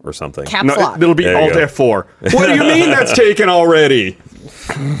X or something. Caps No, lock. it'll be There you Alt go. F4. What do you mean that's taken already?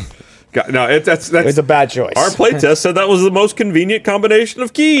 God, no, that's It's a bad choice. Our playtest said that was the most convenient combination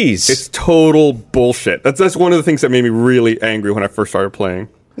of keys. it's total bullshit. That's one of the things that made me really angry when I first started playing.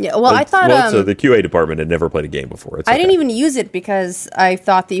 Yeah. Well, I thought the QA department had never played a game before. It's I didn't okay. even use it because I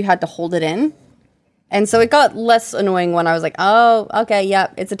thought that you had to hold it in. And so it got less annoying when I was like, oh, okay,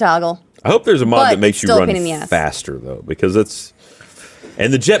 yep, it's a toggle. I hope there's a mod But that makes it's you still a run pain in the ass. faster though, because it's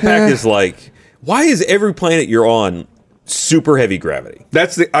and the jetpack is like, why is every planet you're on super heavy gravity?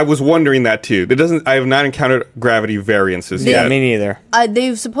 I was wondering that too. I have not encountered gravity variances Yeah, yet. me neither.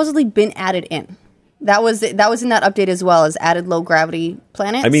 They've supposedly been added in. That was in that update as well as added low gravity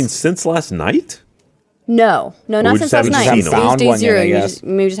planets. I mean, since last night. no, not we since just last haven't night. seen It them. was Found day one yet, zero. I You guess.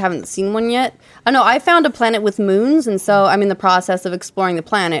 maybe just haven't seen one yet. I know. I found a planet with moons, and so I'm in the process of exploring the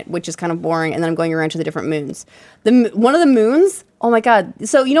planet, which is kind of boring. And then I'm going around to the different moons. One of the moons. Oh my god!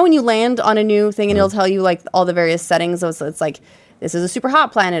 So you know when you land on a new thing, and it'll tell you like all the various settings. So it's like this is a super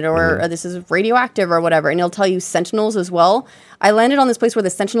hot planet, or this is radioactive, or whatever, and it'll tell you sentinels as well. I landed on this place where the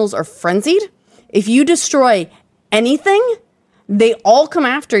sentinels are frenzied. If you destroy anything, they all come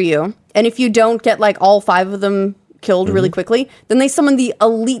after you. And if you don't get like all 5 of them killed really quickly, then they summon the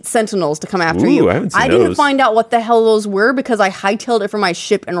elite sentinels to come after Ooh, you. I haven't seen didn't those. find out what the hell those were because I hightailed it from my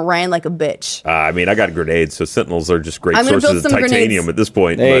ship and ran like a bitch. I mean, I got grenades, so sentinels are just great I'm gonna sources build of some titanium grenades. at this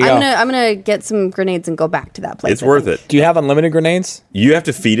point. There you but go. I'm gonna get some grenades and go back to that place. it's I worth think. it. Do you have unlimited grenades? You have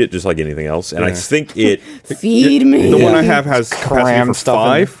to feed it just like anything else, and I think it. Feed me. The one I have has capacity Cram for stuff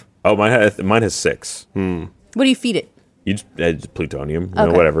in 5. Oh, mine has 6. What do you feed it? You just it's plutonium, you know,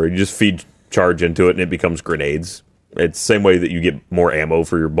 Okay. whatever. You just feed charge into it, and it becomes grenades. It's the same way that you get more ammo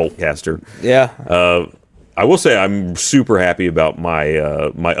for your bolt caster. Yeah. I will say I'm super happy about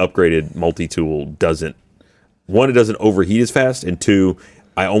my my upgraded multi-tool. It doesn't overheat as fast, and 2,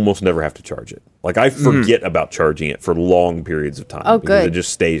 I almost never have to charge it. Like I forget about charging it for long periods of time. Oh, because good. It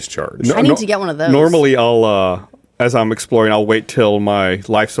just stays charged. I need to get one of those. Normally, I'll as I'm exploring, I'll wait till my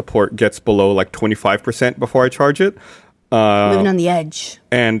life support gets below like 25% before I charge it. Living on the edge.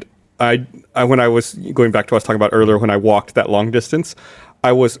 And I when I was going back to what I was talking about earlier, when I walked that long distance,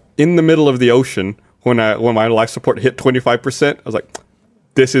 I was in the middle of the ocean when my life support hit 25%. I was like,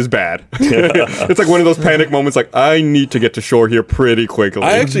 this is bad. It's like one of those panic moments. Like I need to get to shore here pretty quickly.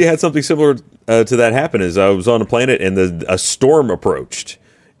 I actually had something similar to that happen. As I was on a planet and a storm approached,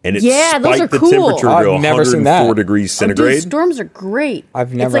 and it Yeah, those spiked are the cool. temperature I've to never seen that. 104 degrees Oh, centigrade. dude, storms are great.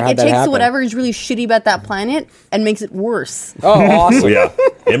 I've never It's like had it that takes happen. whatever is really shitty about that planet and makes it worse. Oh, awesome. Yeah,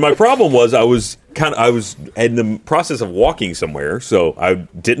 and my problem was I was in the process of walking somewhere, so I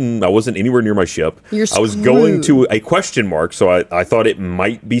wasn't anywhere near my ship. You're I was going screwed. to a question mark, so I thought it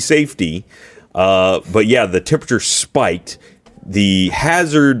might be safety. But yeah, the temperature spiked. The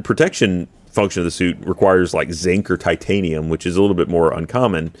hazard protection function of the suit requires like zinc or titanium, which is a little bit more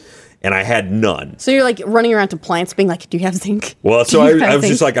uncommon, and I had none. So you're like running around to plants being like, do you have zinc? Well, Do so you I have was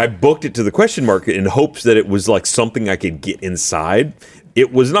just zinc? like, I booked it to the question mark in hopes that it was like something I could get inside.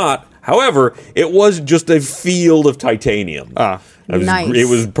 It was not. However, it was just a field of titanium. Nice. It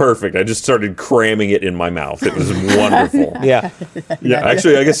was perfect. I just started cramming it in my mouth. It was wonderful. Yeah. yeah,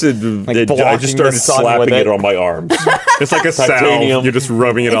 Actually, I guess I blocking just started the sun slapping with it it. on my arms. it's like a Titanium. salve. You're just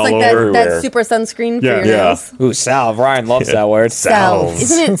rubbing it It's all like over. that everywhere. super sunscreen for Yeah. your Yeah. nails. Ooh, salve. Ryan loves that word. Salve.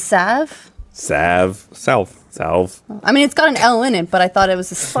 Isn't it salve? Salve. Salve. I mean, it's got an L in it, but I thought it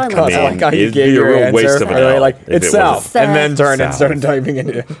was a silent I L. like how you it'd gave be a your real answer. waste of an Or L like, if it's it salve. wasn't. And then turned and Salve. started typing it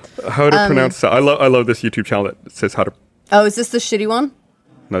in. How to pronounce salve? I love this YouTube channel that says how to. Oh, is this the shitty one?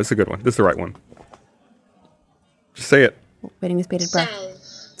 No, this is a good one. This is the right one. Just say it. Waiting with bated breath.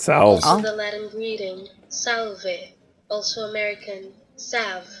 Salve, Salve. also the Latin greeting, salve, also American,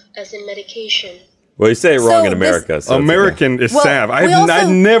 salve, as in medication. Well, you say it wrong So in this- America. So it's American is Well, Sav. we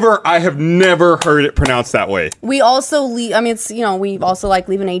also- I have never heard it pronounced that way. We also leave. I mean, it's we also like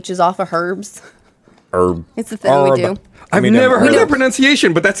leaving H's off of herbs. okay. Herb. It's the thing Herb. we do. I've mean, never heard know- that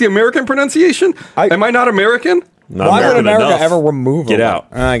pronunciation, but that's the American pronunciation. Am I not American? Not Why would American America enough. ever remove Get them? out.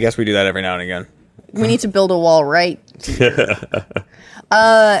 I guess we do that every now and again. We need to build a wall, right?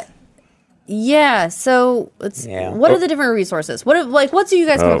 Yeah. So let's. Yeah. What are the different resources? What do you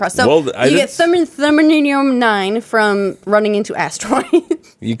guys come across? So well, I you get didn't- Therminium 9 from running into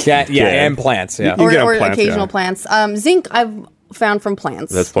asteroids, You can't. Yeah, Yeah. and plants. Yeah. You get or plants, occasional yeah. plants. Zinc I've found from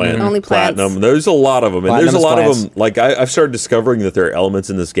plants. That's platinum. Only plants. Platinum. There's a lot of them, and Platinum there's a is lot of plants. them. Like I've started discovering that there are elements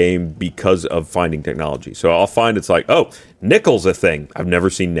in this game because of finding technology. So I'll find it's like, oh, nickel's a thing. I've never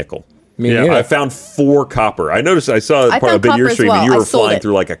seen nickel. Me Yeah, neither. I found 4 copper. I noticed. I saw I part of found your copper as stream, well. and you I were sold flying it.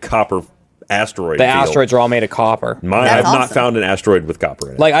 through like a copper asteroid. the field. asteroids are all made of copper. Mine, That's I've not awesome. found an asteroid with copper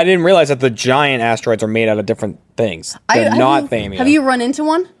in it. Like I didn't realize that the giant asteroids are made out of different things. They're not thamium. Have you run into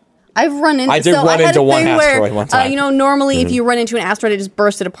one? I've run into. I did so run I had into a one thing asteroid where, one time. Normally if you run into an asteroid, it just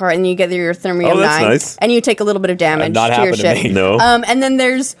bursts it apart, and you get your Thermium Oh, that's 9, nice. and you take a little bit of damage not to your happened to ship. me. No. And then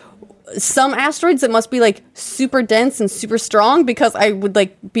there's some asteroids that must be like super dense and super strong because I would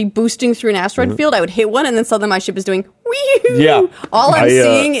like be boosting through an asteroid field. I would hit one, and then suddenly my ship is doing wee. Yeah. All I'm I,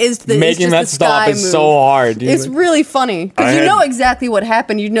 seeing is the Making it's just that the stop sky is move. so hard, dude. It's really funny I because you had- know exactly what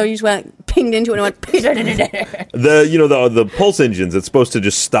happened. You just went pinged into it and went. The pulse engines, it's supposed to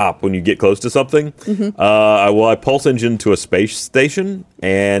just stop when you get close to something. Mm-hmm. I pulse engine to a space station,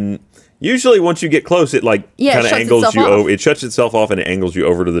 and usually once you get close, it like Yeah, it kind of shuts angles itself you off. over. It shuts itself off and it angles you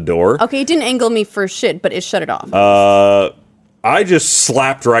over to the door. Okay, it didn't angle me for shit, but it shut it off. I just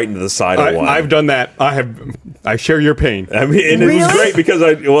slapped right into the side of one. I've done that. I share your pain. I mean, and it was Really? great because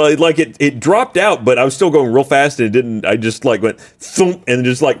it dropped out, but I was still going real fast, and it didn't. I just like went thump and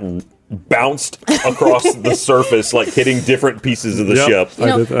just like bounced across the surface, like hitting different pieces of the Yep. ship. You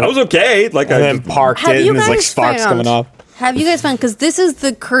know- did that. I was okay. Like and I then just, parked Have it, you and there's like guys sparks found? coming off. Have you guys found? Because this is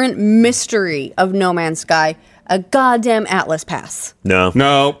the current mystery of No Man's Sky: a goddamn Atlas Pass.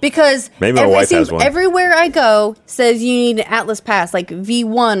 no. Because Maybe my wife has one. everywhere I go says you need an Atlas Pass, like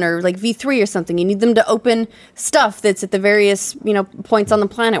V1 or like V3 or something. You need them to open stuff that's at the various points on the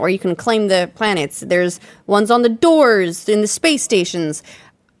planet where you can claim the planets. There's ones on the doors in the space stations.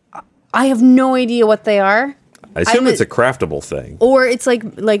 I have no idea what they are. I assume I'm it's a craftable thing. or it's like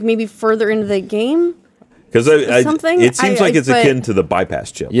maybe further into the game. Because Something? it seems like it's but- akin to the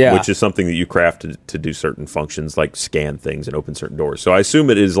bypass chip, Yeah. which is something that you craft to do certain functions, like scan things and open certain doors. So I assume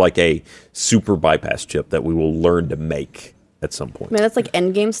it is like a super bypass chip that we will learn to make at some point. Man, that's like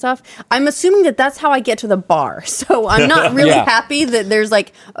end game stuff. I'm assuming that that's how I get to the bar. So I'm not really Yeah. happy that there's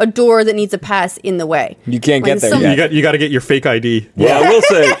like a door that needs a pass in the way. You can't Like, get there some- yet. You got to get your fake ID. Well, I will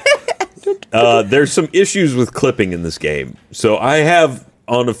say there's some issues with clipping in this game. So I have,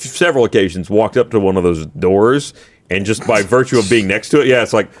 on several occasions, walked up to one of those doors, and just by virtue of being next to it,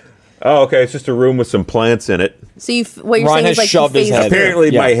 it's like, oh, okay, it's just a room with some plants in it. So what you're Ryan saying has is like shoved his phase head. Apparently,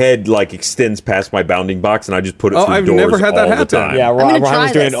 Yeah. my head like extends past my bounding box, and I just put it Oh, through I've doors never had that all the happen. time. Yeah, gonna Ryan try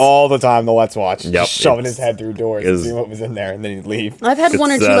was doing this. it all the time. The Let's Watch, Yep, just shoving it's- his head through doors to is- see what was in there, and then he'd leave. I've had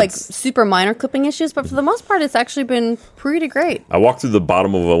one or two like It's- super minor clipping issues, but for the most part, it's actually been pretty great. I walked through the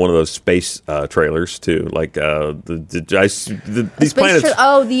bottom of one of those space trailers too. Like these planets,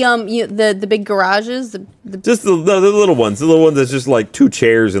 the big garages. just the little ones, the little ones that's just like 2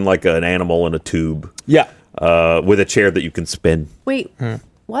 chairs and like an animal in a tube, Yeah, with a chair that you can spin. Wait,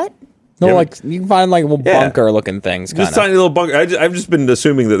 what? no, Yeah. like you can find like little Yeah. bunker-looking things. Just Kinda. tiny little bunker. I've just been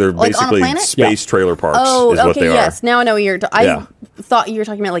assuming that they're Like on a basically planet? space trailer parks. Oh, is what okay, they yes. are. Now I know what you're. Yeah. I thought you were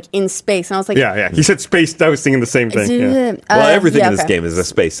talking about like in space, and I was like, Yeah. He said space. I was thinking the same thing. Yeah. Well, everything yeah, in this okay. game is a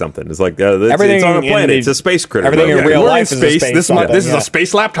space something. It's like Everything it's on a in planet. the- It's a space critter. everything in Yeah. real We're life in is a space. space This something, is yeah. a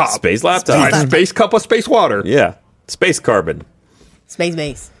space laptop. Space laptop. My space cup of space water. Yeah, space carbon. Space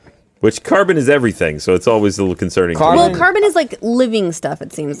base. Which carbon is everything, so it's always a little concerning. to me. Carbon- Well, carbon is like living stuff.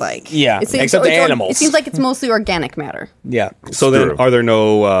 It seems like. Yeah, It seems, except the animals. It seems like it's mostly organic matter. Yeah, So then, True. are there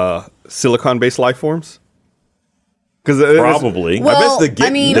no silicon-based life forms? Because Probably. I bet the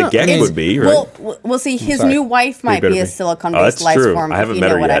Gek it's- would be, right? We'll see. His sorry. new wife might better be a be. silicon-based Oh, that's life true. form. I if haven't you met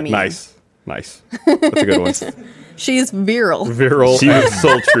know her what I yet. mean. nice. That's a good one. She's virile. Virile She and was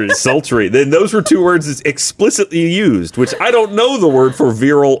sultry. sultry. Then those were 2 words that's explicitly used, which I don't know the word for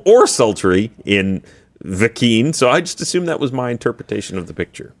virile or sultry in Vakeen, so I just assumed that was my interpretation of the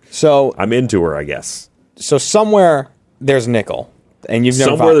picture. so I'm into her, I guess. somewhere there's nickel, and you've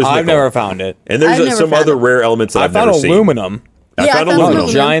never Somewhere found. there's I've nickel. never found it. And there's I've never some found other it. rare elements that I I've found never seen. aluminum. I Yeah, I found found aluminum,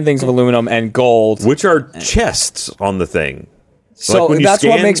 aluminum. Giant things of aluminum and gold. which are chests on the thing. So when you that's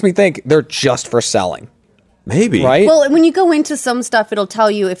what scan- makes me think they're just for selling, Maybe. right? Well, when you go into some stuff, it'll tell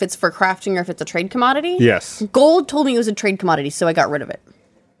you if it's for crafting or if it's a trade commodity. Yes. Gold told me it was a trade commodity, so I got rid of it.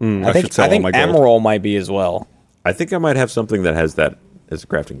 I think should sell I all think my gold. emerald might be as well. I think I might have something that has that as a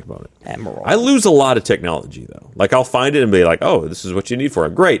crafting component. Emerald. I lose a lot of technology though. Like I'll find it and be like, "Oh, this is what you need for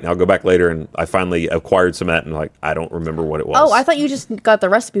it." Great. And I'll go back later and I finally acquired some of that and like I don't remember what it was. Oh, I thought you just got the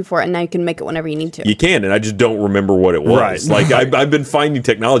recipe for it, and now you can make it whenever you need to. You can, and I just don't remember what it was. Right. Like I've been finding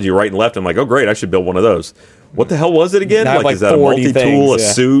technology right and left. I'm like, oh great, I should build one of those. What the hell was it again? I have, like, Is that a 40 multi-tool, things, a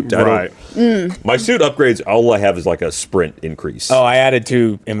yeah. suit? Right. My suit upgrades. All I have is like a sprint increase. Oh, I added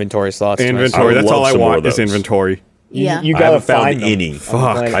 2 inventory slots. to my Inventory. would That's love all I some more want of is those. inventory. Yeah. You I gotta haven't found find them. any. Fuck.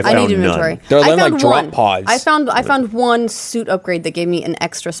 I I found need inventory. none. They're I then, like, found drop one. pods. I found one suit upgrade that gave me an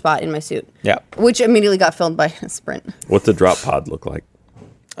extra spot in my suit. Yeah. Which immediately got filled by a sprint. What's the drop pod look like?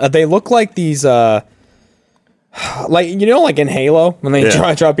 They look like these, like like in Halo when they Yeah. try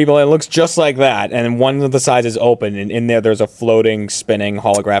to drop people, it looks just like that. And one of the sides is open, and in there's a floating, spinning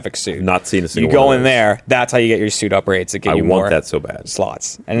holographic suit. Not seen a You single go one of in those. there. That's how you get your suit upgrades. That get I you want more that so bad.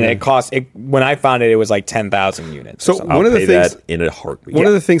 slots, and it costs. When I found it, it was like 10,000 units. So or something. I'll one of the pay things that in a heartbeat. One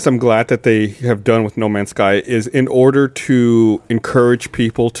of the things I'm glad that they have done with No Man's Sky is in order to encourage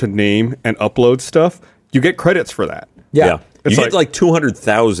people to name and upload stuff, you get credits for that. yeah. You It's get like- like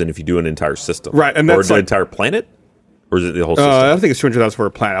 200,000 if you do an entire system, Right, and or that's the like- entire planet, or is it the whole system? I don't think it's 200,000 for a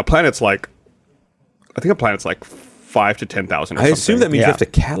planet. A planet's like, I think a planet's like 5 to 10,000. I assume that means Yeah. you have to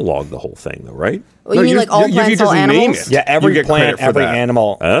catalog the whole thing, though, right? Well, you mean like all plants, all just name animals? it. Yeah, every You get plant, credit for every that.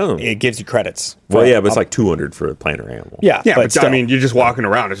 animal, Oh. it gives you credits. Well, for yeah, but it's up- like 200 for a plant or animal. yeah, Yeah, but still, I mean, you're just walking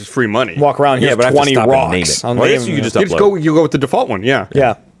around. It's just free money. walk around here, Yeah, but I have to 20 stop and rocks. name it. I'll Well, I name guess you them, could just You just go. You go with the default one. Yeah.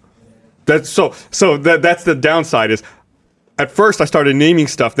 yeah. That's so that's the downside is at first I started naming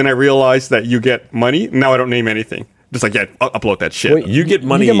stuff, then I realized that you get money. Now I don't name anything. Just like, yeah, I'll upload that shit. Well, You get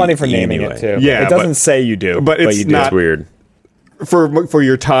money You get money for naming anyway. it too. Yeah, it doesn't but- say you do, but it's you do. not- It's weird. For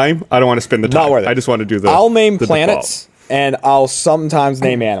your time, I don't want to spend the time. Not worth it. I just want to do the I'll name the planets and I'll sometimes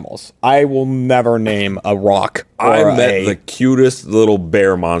name animals. I will never name a rock or I met a the cutest little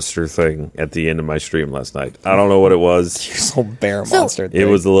bear monster thing at the end of my stream last night. I don't know what it was. little bear So- monster. It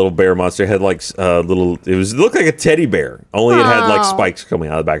was the little bear monster. It had like little. It looked like a teddy bear. Only it had like Aw. spikes coming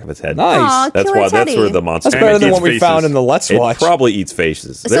out of the back of its head. Nice. Aw, That's killer why. That's teddy. where the monster. That's And better it than eats what we faces. found in the Let's It Watch. probably eats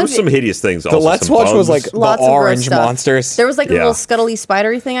faces. There were if some you- hideous things. The also Let's some Watch was bugs. like Lots the of gross orange stuff. monsters. There was like a Yeah. little scuttly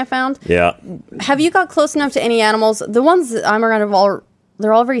spidery thing I found. yeah. Have you got close enough to any animals? The ones that I'm around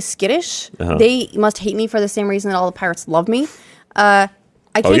they're all very skittish. Uh-huh. They must hate me for the same reason that all the pirates love me. I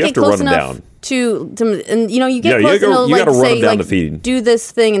can't you have get to close run 'em enough down. to and you get Yeah, you close gotta- and it'll you like gotta run 'em say down to like feed. do this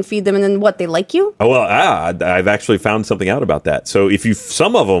thing and feed them and then what they like you. Oh, well, I've actually found something out about that. So if you,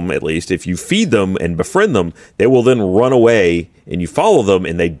 some of them at least, if you feed them and befriend them, they will then run away and you follow them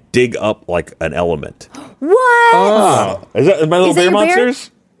and they dig up like an element. What? Is that my little Is that bear your bear?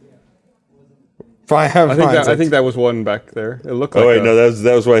 monsters? I think that was one back there. It looked like. Oh wait, no,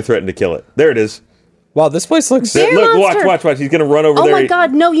 that was why I threatened to kill it. There it is. Wow, this place looks. Bear Look, monster. watch. He's gonna run over Oh there. my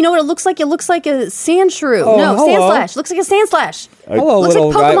god, no, you know what it looks like? It looks like a sand shrew. Oh, no, sand hello. slash. Looks like a sand slash. Hello, Looks like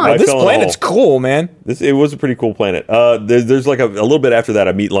little guy. Pokemon. Oh, this I fell in a planet's hole. cool, man. It was a pretty cool planet. There's like a little bit after that,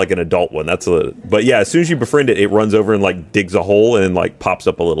 I meet like an adult one. But yeah, as soon as you befriend it, it runs over and like digs a hole and like pops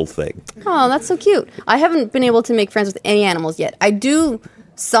up a little thing. Oh, that's so cute. I haven't been able to make friends with any animals yet. I do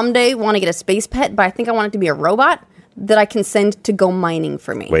someday want to get a space pet, but I think I want it to be a robot that I can send to go mining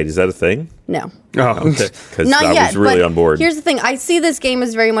for me. Wait, is that a thing? No. Oh, okay. Because Not I yet. was really but on board. Here's the thing. I see this game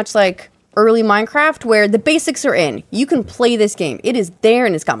as very much like early Minecraft where the basics are in. You can play this game. It is there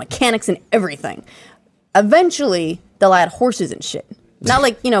and it's got mechanics and everything. Eventually, they'll add horses and shit. Not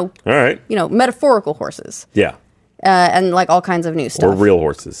like, All right. metaphorical horses. Yeah. And like all kinds of new Or stuff. real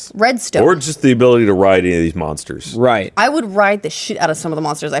horses. Redstone. Or just the ability to ride any of these monsters. Right. I would ride the shit out of some of the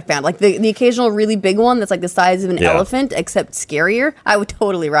monsters I found. Like the occasional really big one that's like the size of an Yeah. elephant, except scarier. I would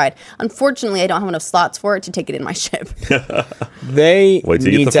totally ride. Unfortunately, I don't have enough slots for it to take it in my ship. They Wait till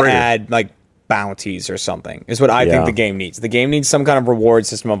you get need the to freighter. add like bounties or something. Is what I Yeah. think the game needs. The game needs some kind of reward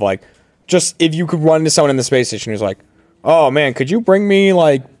system of like, just if you could run into someone in the space station who's like, "Oh man, could you bring me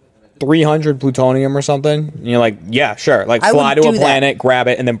like 300 plutonium or something?" And you're like, "Yeah, sure." Like I fly would to a do that. planet, grab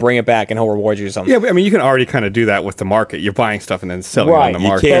it, and then bring it back, and he'll reward you something. Yeah, but I mean, you can already kind of do that with the market. You're buying stuff and then selling Right. it on the You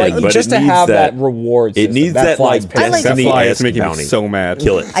market. can, Like, but just it to needs have that reward It system. needs That that flies like I like That Destiny fly is esque making bounty. me so mad.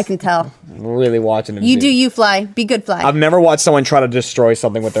 Kill it. I can tell. Really watching him. You do you, Fly. Be good, Fly. I've never watched someone try to destroy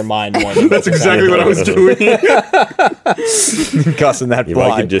something with their mind more than That's exactly what I was doing. cussing that If fly.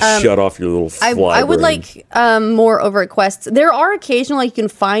 I could just shut off your little I fly would brain. like more overt quests. There are occasionally you can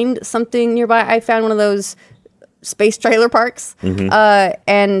find something nearby. I found one of those space trailer parks.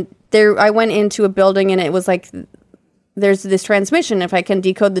 And there, I went into a building and it was like, there's this transmission. If I can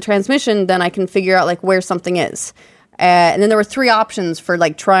decode the transmission, then I can figure out like where something is. And then there were 3 options for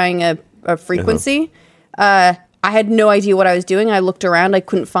like trying a frequency. I had no idea what I was doing. I looked around. I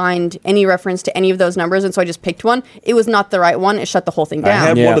couldn't find any reference to any of those numbers, and so I just picked one. It was not the right one. It shut the whole thing I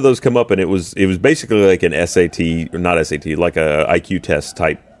down. had one of those come up, and it was basically like an SAT, or not SAT, like a IQ test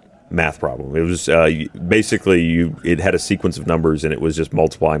type math problem. It was basically it had a sequence of numbers, and it was just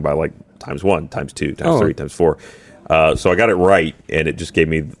multiplying by like times 1, times 2, times 3, times 4. So I got it right, and it just gave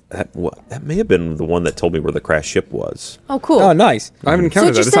me that may have been the one that told me where the crashed ship was. Oh, cool. Oh, nice. I haven't So encountered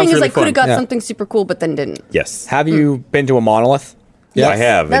what you're that. It saying sounds is really I could have fun. got something super cool, but then didn't. Yes, Have you been to a monolith? yeah, I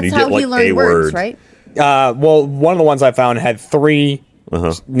have. That's and you how get like he learned a words, word, right? Well, one of the ones I found had 3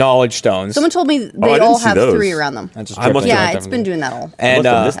 knowledge stones. Someone told me I they didn't all see have those. 3 around them. I just I must tripped have- on Yeah, it. it's been doing that all. And must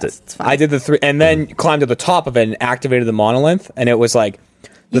have missed it. It's fine. I did the 3, and then climbed to the top of it and activated the monolith, and it was like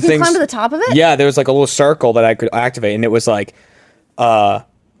You can climb to the top of it? Yeah, there was like a little circle that I could activate, and it was like, the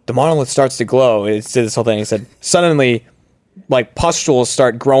monolith starts to glow. It did this whole thing. It said suddenly, like pustules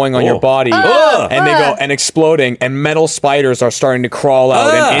start growing on your body, and they go and exploding, and metal spiders are starting to crawl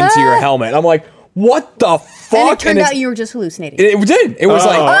out and into your helmet. I'm like, what the fuck? And it turned it's- out you were just hallucinating. It did. It was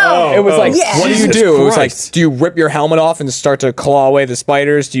like, it was like, yes. what do you Jesus do? It was like, Christ. do you rip your helmet off and start to claw away the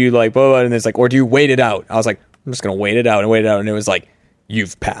spiders? Do you like, blah, blah, and it's like, or do you wait it out? I was like, I'm just gonna wait it out and wait it out, and it was like,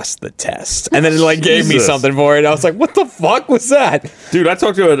 you've passed the test, and then it like gave me Jesus. something for it. I was like, what the fuck was that? Dude, I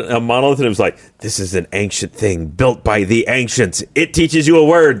talked to a monolith, and it was like, this is an ancient thing built by the ancients. It teaches you a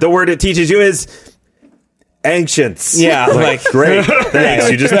word. The word it teaches you is ancients. Yeah, like Great. Thanks.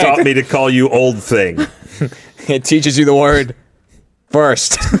 You just taught me to call you old thing. it teaches you the word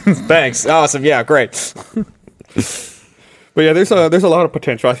first. Thanks, awesome, yeah, great. But yeah, there's a lot of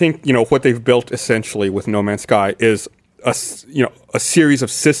potential. I think what they've built essentially with No Man's Sky is a series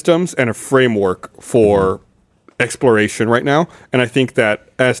of systems and a framework for exploration right now. And I think that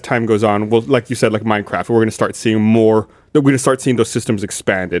as time goes on, well, like you said, like Minecraft, we're going to start seeing more. We're going to start seeing those systems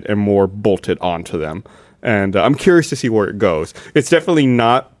expanded and more bolted onto them. And I'm curious to see where it goes. It's definitely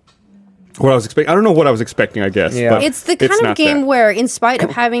not what I was expecting. I don't know what I was expecting, I guess. Yeah. but It's the kind of not game that. where, in spite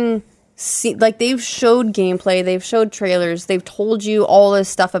of having like they've showed gameplay, they've showed trailers, they've told you all this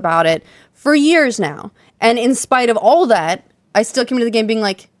stuff about it for years now, and in spite of all that, I still came into the game being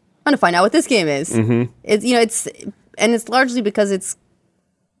like, I'm gonna find out what this game is. Mm-hmm. It's largely because it's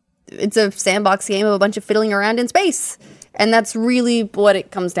a sandbox game of a bunch of fiddling around in space, and that's really what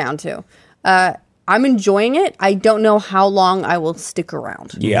it comes down to. I'm enjoying it. I don't know how long I will stick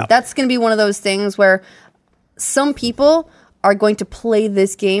around. Yeah. That's going to be one of those things where some people are going to play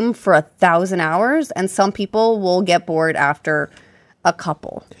this game for 1,000 hours, and some people will get bored after a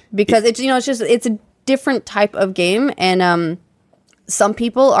couple because it's a different type of game, and some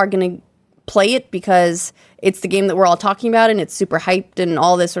people are going to play it because it's the game that we're all talking about and it's super hyped and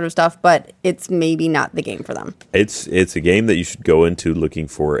all this sort of stuff, but it's maybe not the game for them. It's a game that you should go into looking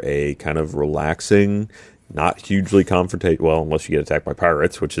for a kind of relaxing, not hugely confrontational. Well, unless you get attacked by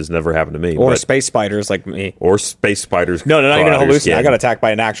pirates, which has never happened to me. Or but- space spiders like me. or space spiders. No, not even a hallucinate. skin. I got attacked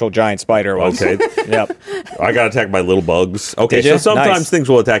by an actual giant spider once. Okay. Yep. I got attacked by little bugs. Okay, Did so ya? sometimes Nice. things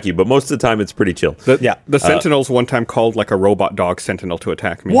will attack you, but most of the time it's pretty chill. Yeah. The Sentinels one time called like a robot dog Sentinel to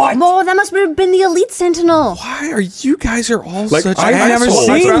attack me. Oh, that must have been the Elite Sentinel. Why are you guys are all Like such I've never assholes,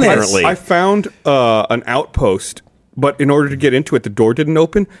 seen this. apparently. I found an outpost, but in order to get into it, the door didn't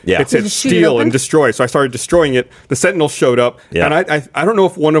open. Yeah. It said Did you shoot it steal open? and destroy. So I started destroying it. The Sentinels showed up, Yeah. and I don't know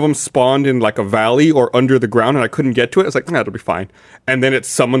if one of them spawned in like a valley or under the ground, and I couldn't get to it. I was like, it'll be fine. And then it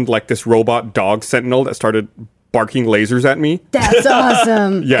summoned like this robot dog Sentinel that started barking lasers at me. That's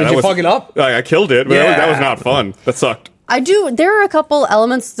awesome. Yeah, Did that you was, fuck it up? I killed it, but that was Yeah. not fun. That sucked. There are a couple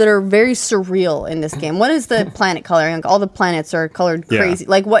elements that are very surreal in this game. One is the planet coloring. Like all the planets are colored Yeah. crazy.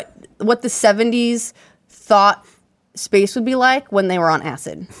 Like what the 70s thought space would be like when they were on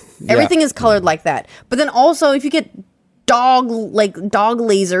acid. Everything is colored like that. But then also if you get dog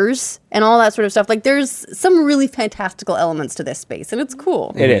lasers and all that sort of stuff, like there's some really fantastical elements to this space, and it's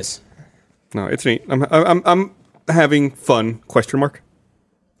cool. It is. No, it's neat. I'm having fun? Question mark.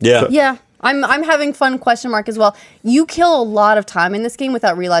 yeah. Yeah. I'm having fun question mark as well. You kill a lot of time in this game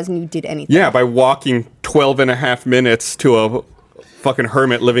without realizing you did anything. Yeah, by walking 12 and a half minutes to a fucking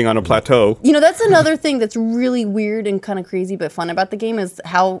hermit living on a plateau. That's another thing that's really weird and kind of crazy but fun about the game is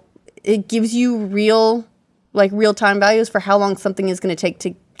how it gives you real time values for how long something is going to take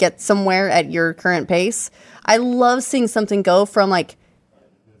to get somewhere at your current pace. I love seeing something go from like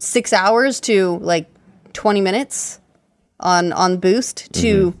 6 hours to like 20 minutes on boost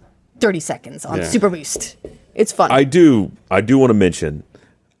to 30 seconds on Yeah. super boost. It's fun. I do want to mention,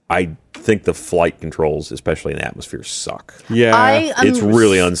 I think the flight controls, especially in the atmosphere, suck. Yeah. It's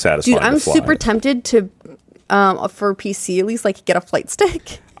really unsatisfying. Dude, I'm to fly. super tempted to, for PC at least, like get a flight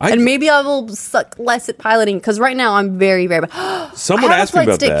stick. I- And maybe I will suck less at piloting because right now I'm very, very bad. Someone I have asked a me flight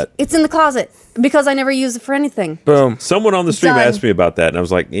about stick. that. It's in the closet because I never use it for anything. Boom. Someone on the stream Done. asked me about that, and I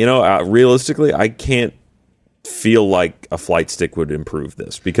was like, realistically, I can't feel like a flight stick would improve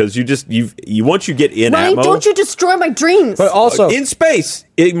this because you once you get in Ryan, atmo, don't you destroy my dreams. But also, in space,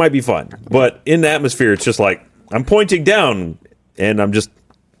 it might be fun, but in the atmosphere, it's just like I'm pointing down, and I'm just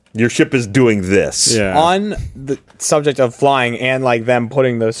your ship is doing this. Yeah. on the subject of flying and like them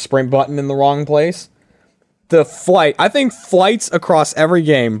putting the sprint button in the wrong place, I think flights across every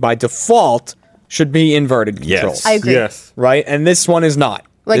game by default should be inverted Yes. controls. I agree. Yes. Right? And this one is not.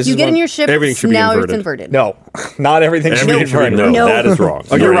 Like This you is get in one- your ship, Everything should be now inverted. it's inverted. No, not everything should be Everything should be inverted. No, No. that is wrong.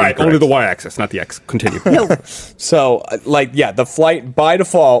 Oh, you're right. incorrect. Only the y-axis, not the x. Continue. No. So, the flight by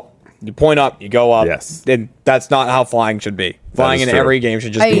default, you point up, you go up. Yes. And that's not how flying should be. Flying is in true. every game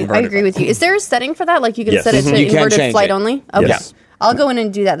should just be I inverted. agree with you. Is there a setting for that? Like you can Yes. set it to You can inverted change flight it. only? Okay. Yes. I'll go in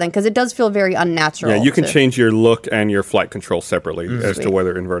and do that then because it does feel very unnatural. Yeah, you can to- change your look and your flight control separately as to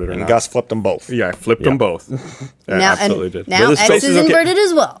whether inverted or And not. Gus flipped them both. Yeah, I flipped them both. Yeah, Now, absolutely and did. now But the X space is is okay. inverted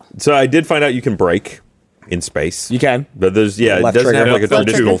as well. So I did find out you can brake in space. You can. But there's it Left doesn't trigger. have like a Left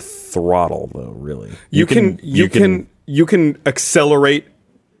traditional trigger. throttle though. Really, you can accelerate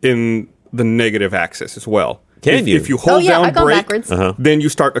in the negative axis as well. Can if, you? If you hold Oh, yeah, down I go brake, backwards. then you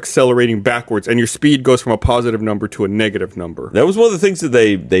start accelerating backwards, and your speed goes from a positive number to a negative number. That was one of the things that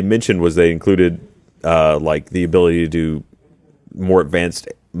they mentioned was they included like the ability to do more advanced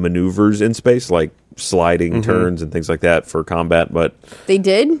maneuvers in space, like sliding turns and things like that for combat. But They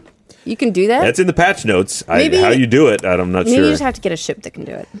did? You can do that? that's in the patch notes. Maybe- How you do it, I'm not Maybe sure. you just have to get a ship that can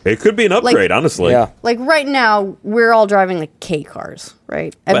do it. It could be an upgrade, honestly. Yeah. Like right now, we're all driving the K cars,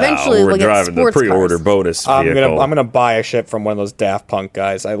 right? Eventually, Well, we're we'll get driving the sports pre-order cars. bonus I'm vehicle. gonna buy a ship from one of those Daft Punk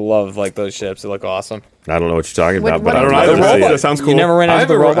guys. I love like those ships. They look awesome. I don't know what you're talking What- about, what but are I I don't don't know. The either. robot- That sounds cool. You never ran I into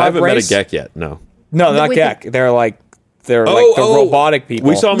the haven't, I robot haven't met a race? Gek yet. No. No, not Wait, the- Gek. They're like the robotic people.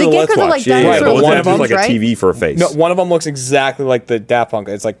 We saw them The in the Gek Let's are the, Watch. like, Yeah, dinosaur the ones that ones, have just like a right? TV for a face. No, one of them looks exactly like the Daft Punk.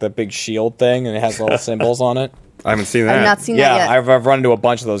 It's like the big shield thing, and it has little symbols on it. I haven't seen that. I've not seen that Yeah, yet. I've run into a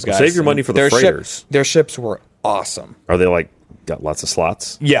bunch of those guys. save your money for the Their freighters. Their ships were awesome. Are they like got lots of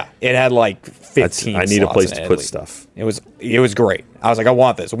slots? Yeah, it had like 15. I need a slots place in to it, put at least. stuff. It was great. I was like, I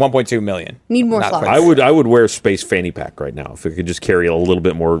want this. 1.2 million. Need more Not slots. crazy. I would wear a space fanny pack right now if it could just carry a little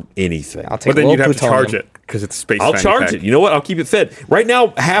bit more anything. I'll take But then a you'd little have to charge plutonium. it because it's space. I'll fanny charge pack. it. You know what? I'll keep it fed. Right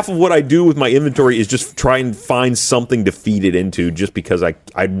now, half of what I do with my inventory is just try and find something to feed it into just because I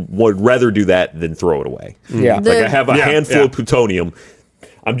would rather do that than throw it away. Yeah. The- Like I have a Yeah, handful yeah. of plutonium.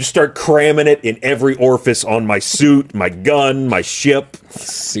 I'm just start cramming it in every orifice on my suit, my gun, my ship.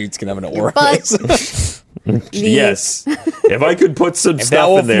 Suit's gonna have an But orifice. Yes. If I could put some that stuff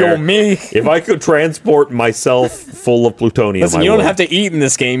will in there. fuel me. If I could transport myself full of plutonium, Listen, I you don't would. have to eat in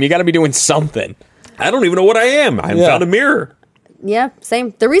this game. You got to be doing something. I don't even know what I am. I haven't Yeah. found a mirror. yeah,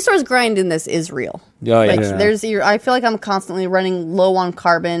 same. The resource grind in this is real. Yeah, yeah. Like, Yeah. I feel like I'm constantly running low on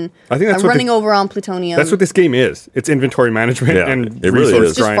carbon. I think that's I'm what running the- over on plutonium. That's what this game is. It's inventory management Yeah, and it really resource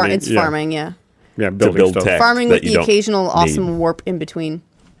is. just grinding. it's farming, yeah. Yeah, To building build stuff. tech Farming that with you the don't occasional awesome need. warp in between.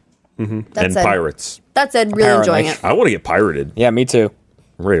 And That's it. pirates. That said, really Apparently. enjoying it. I want to get pirated. Yeah, me too.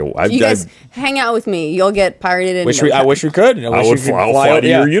 Right. You guys hang out with me. You'll get pirated. In no I time. wish we could. I I wish would we could I'll fly out- to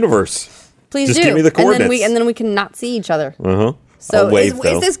yeah. your universe. Please just do. give me the coordinates. And then we can not see each other. Uh-huh. So I'll wave, is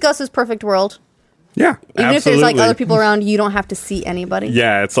though. this Gus's perfect world? Yeah, Even if there's like absolutely. other people around, you don't have to see anybody.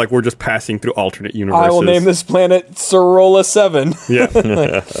 Yeah, it's like we're just passing through alternate universes. I will name this planet Sorolla 7.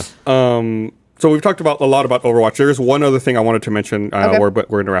 Yeah. So we've talked about a lot about Overwatch. There's one other thing I wanted to mention. Okay. We're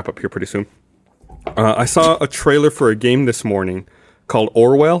going to wrap up here pretty soon. I saw a trailer for a game this morning called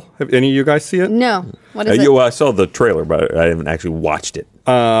Orwell. Have any of you guys see it? No. What is it? I saw the trailer, but I haven't actually watched it.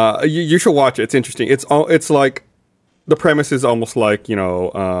 You should watch it. It's interesting. It's like the premise is almost like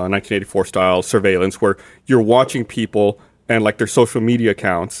 1984 style surveillance, where you're watching people and like their social media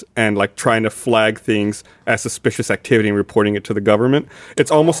accounts and like trying to flag things as suspicious activity and reporting it to the government.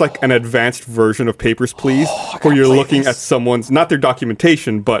 It's almost like an advanced version of Papers, Please, where you're looking at someone's not their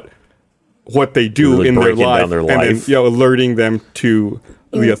documentation, but what they do Really in their breaking life, down their and life. then aluring them to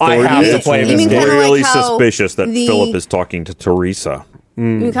the I authorities. have to It's play You mean this kinda game. really like how suspicious that the- Philip is talking to Teresa. You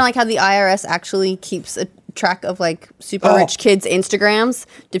mean kind of like how the IRS actually keeps a track of like super rich kids' Instagrams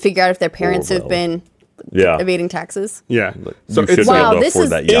to figure out if their parents have Orwell. been Yeah. evading taxes. Yeah. So So you should it's be Wow, able to this afford is-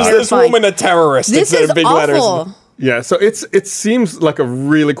 that Is yacht. Is this Fine. woman a terrorist? This Instead is of big awful. letters. Yeah, so it seems like a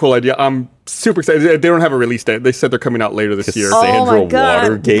really cool idea. I'm super excited. They don't have a release date. They said they're coming out later this year. Oh Cassandra my God.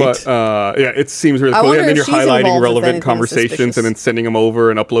 Watergate. But yeah, it seems really I cool. wonder And then if you're she's involved highlighting with relevant anything conversations suspicious. and then sending them over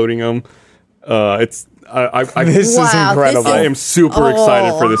and uploading them. It's This is Wow, incredible. I am super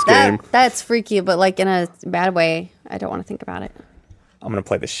excited for this game. That's freaky, but like in a bad way. I don't want to think about it. I'm gonna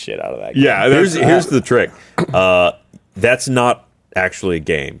play the shit out of that game. Yeah, Here's the trick. That's not actually a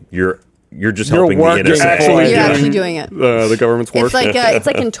game. You're just You're helping the working NSA. actually You're doing- actually doing it. the government's work. It's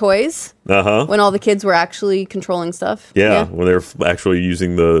like in Toys Uh-huh. when all the kids were actually controlling stuff. Yeah, when they're actually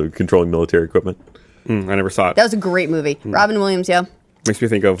using the controlling military equipment. I never saw it. That was a great movie. Robin Williams, yeah, Makes me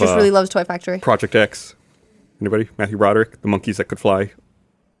think of just really loves Toy Factory. Project X. Anybody? Matthew Broderick, the monkeys that could fly,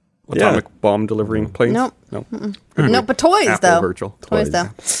 atomic bomb delivering planes. Nope. No. No, but toys Apple though. Virgil. Toys though.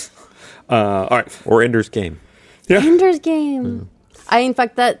 All right. Or Ender's Game. Ender's Game. In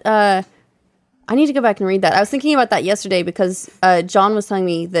fact that I need to go back and read that. I was thinking about that yesterday because John was telling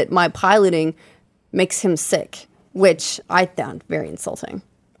me that my piloting makes him sick, which I found very insulting.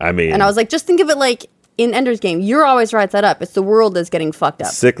 I mean, And I was like, just think of it like in Ender's Game, you're always right that up. It's the world that's getting fucked up.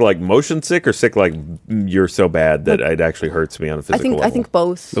 sick like motion sick or sick like you're so bad that it actually hurts me on a physical level? I think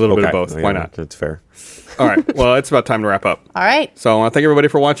both. A little bit of Okay. both. Yeah, Why not? That's fair. All right. Well, it's about time to wrap up. All right. So I want to thank everybody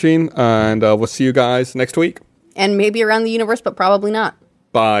for watching, and we'll see you guys next week. And maybe around the universe, but probably not.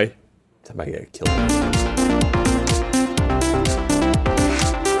 Bye. Somebody got killed.